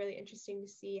 that's going to be really interesting to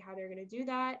see how they're going to do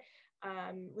that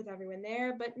with everyone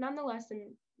there. But nonetheless,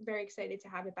 I'm very excited to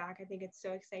have it back. I think it's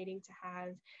so exciting to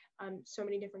have so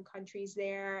many different countries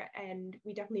there, and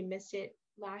we definitely missed it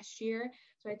last year.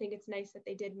 So I think it's nice that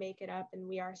they did make it up, and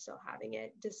we are still having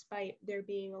it despite there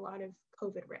being a lot of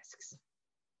COVID risks.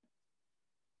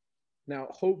 Now,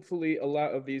 hopefully, a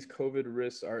lot of these COVID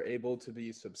risks are able to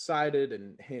be subsided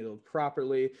and handled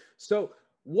properly. So,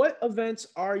 what events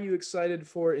are you excited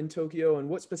for in Tokyo, and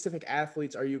what specific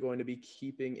athletes are you going to be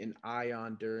keeping an eye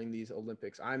on during these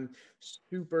Olympics? I'm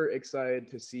super excited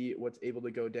to see what's able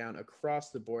to go down across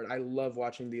the board. I love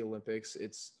watching the Olympics,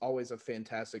 it's always a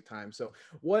fantastic time. So,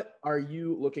 what are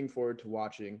you looking forward to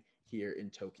watching here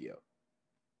in Tokyo?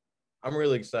 I'm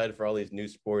really excited for all these new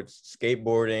sports,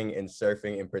 skateboarding and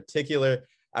surfing in particular.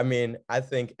 I mean, I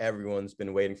think everyone's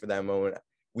been waiting for that moment.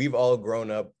 We've all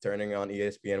grown up turning on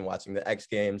ESPN, watching the X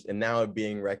Games, and now it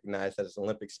being recognized as an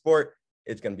Olympic sport.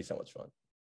 It's going to be so much fun.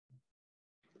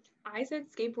 I said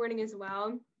skateboarding as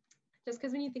well, just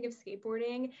because when you think of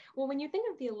skateboarding, well, when you think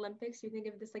of the Olympics, you think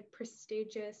of this like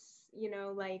prestigious,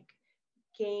 like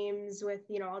games with,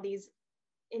 all these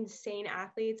insane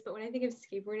athletes. But when I think of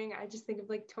skateboarding, I just think of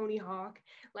like Tony Hawk,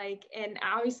 and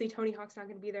obviously Tony Hawk's not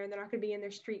going to be there and they're not going to be in their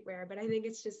streetwear. But I think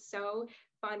it's just so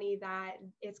funny that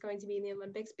it's going to be in the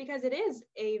Olympics because it is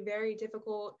a very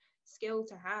difficult skill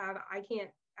to have. I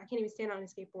can't even stand on a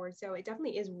skateboard. So it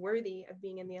definitely is worthy of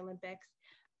being in the Olympics.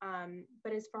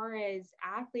 But as far as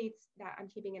athletes that I'm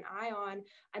keeping an eye on,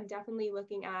 I'm definitely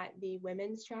looking at the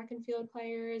women's track and field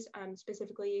players,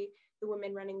 specifically the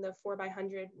women running the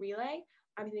 4x100 relay.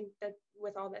 I think that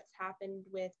with all that's happened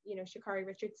with, Sha'Carri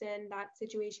Richardson, that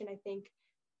situation, I think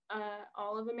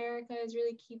all of America is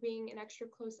really keeping an extra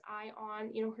close eye on,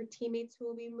 her teammates who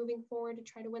will be moving forward to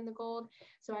try to win the gold.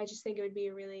 So I just think it would be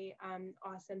a really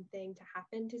awesome thing to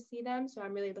happen to see them. So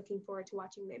I'm really looking forward to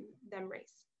watching them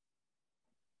race.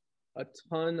 A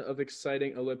ton of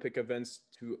exciting Olympic events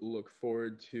to look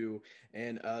forward to,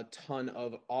 and a ton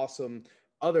of awesome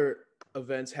other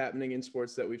events happening in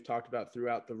sports that we've talked about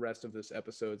throughout the rest of this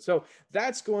episode. So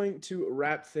that's going to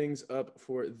wrap things up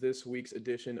for this week's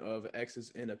edition of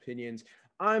X's and Opinions.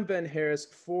 I'm Ben Harris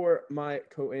for my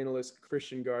co-analyst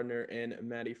Christian Gardner and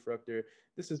Maddie Fruchter.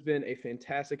 This has been a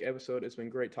fantastic episode. It's been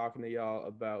great talking to y'all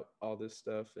about all this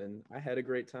stuff, and I had a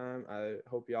great time. I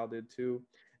hope y'all did too.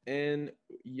 And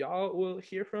y'all will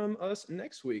hear from us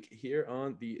next week here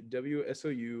on the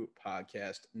WSOU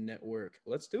Podcast Network.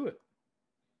 Let's do it.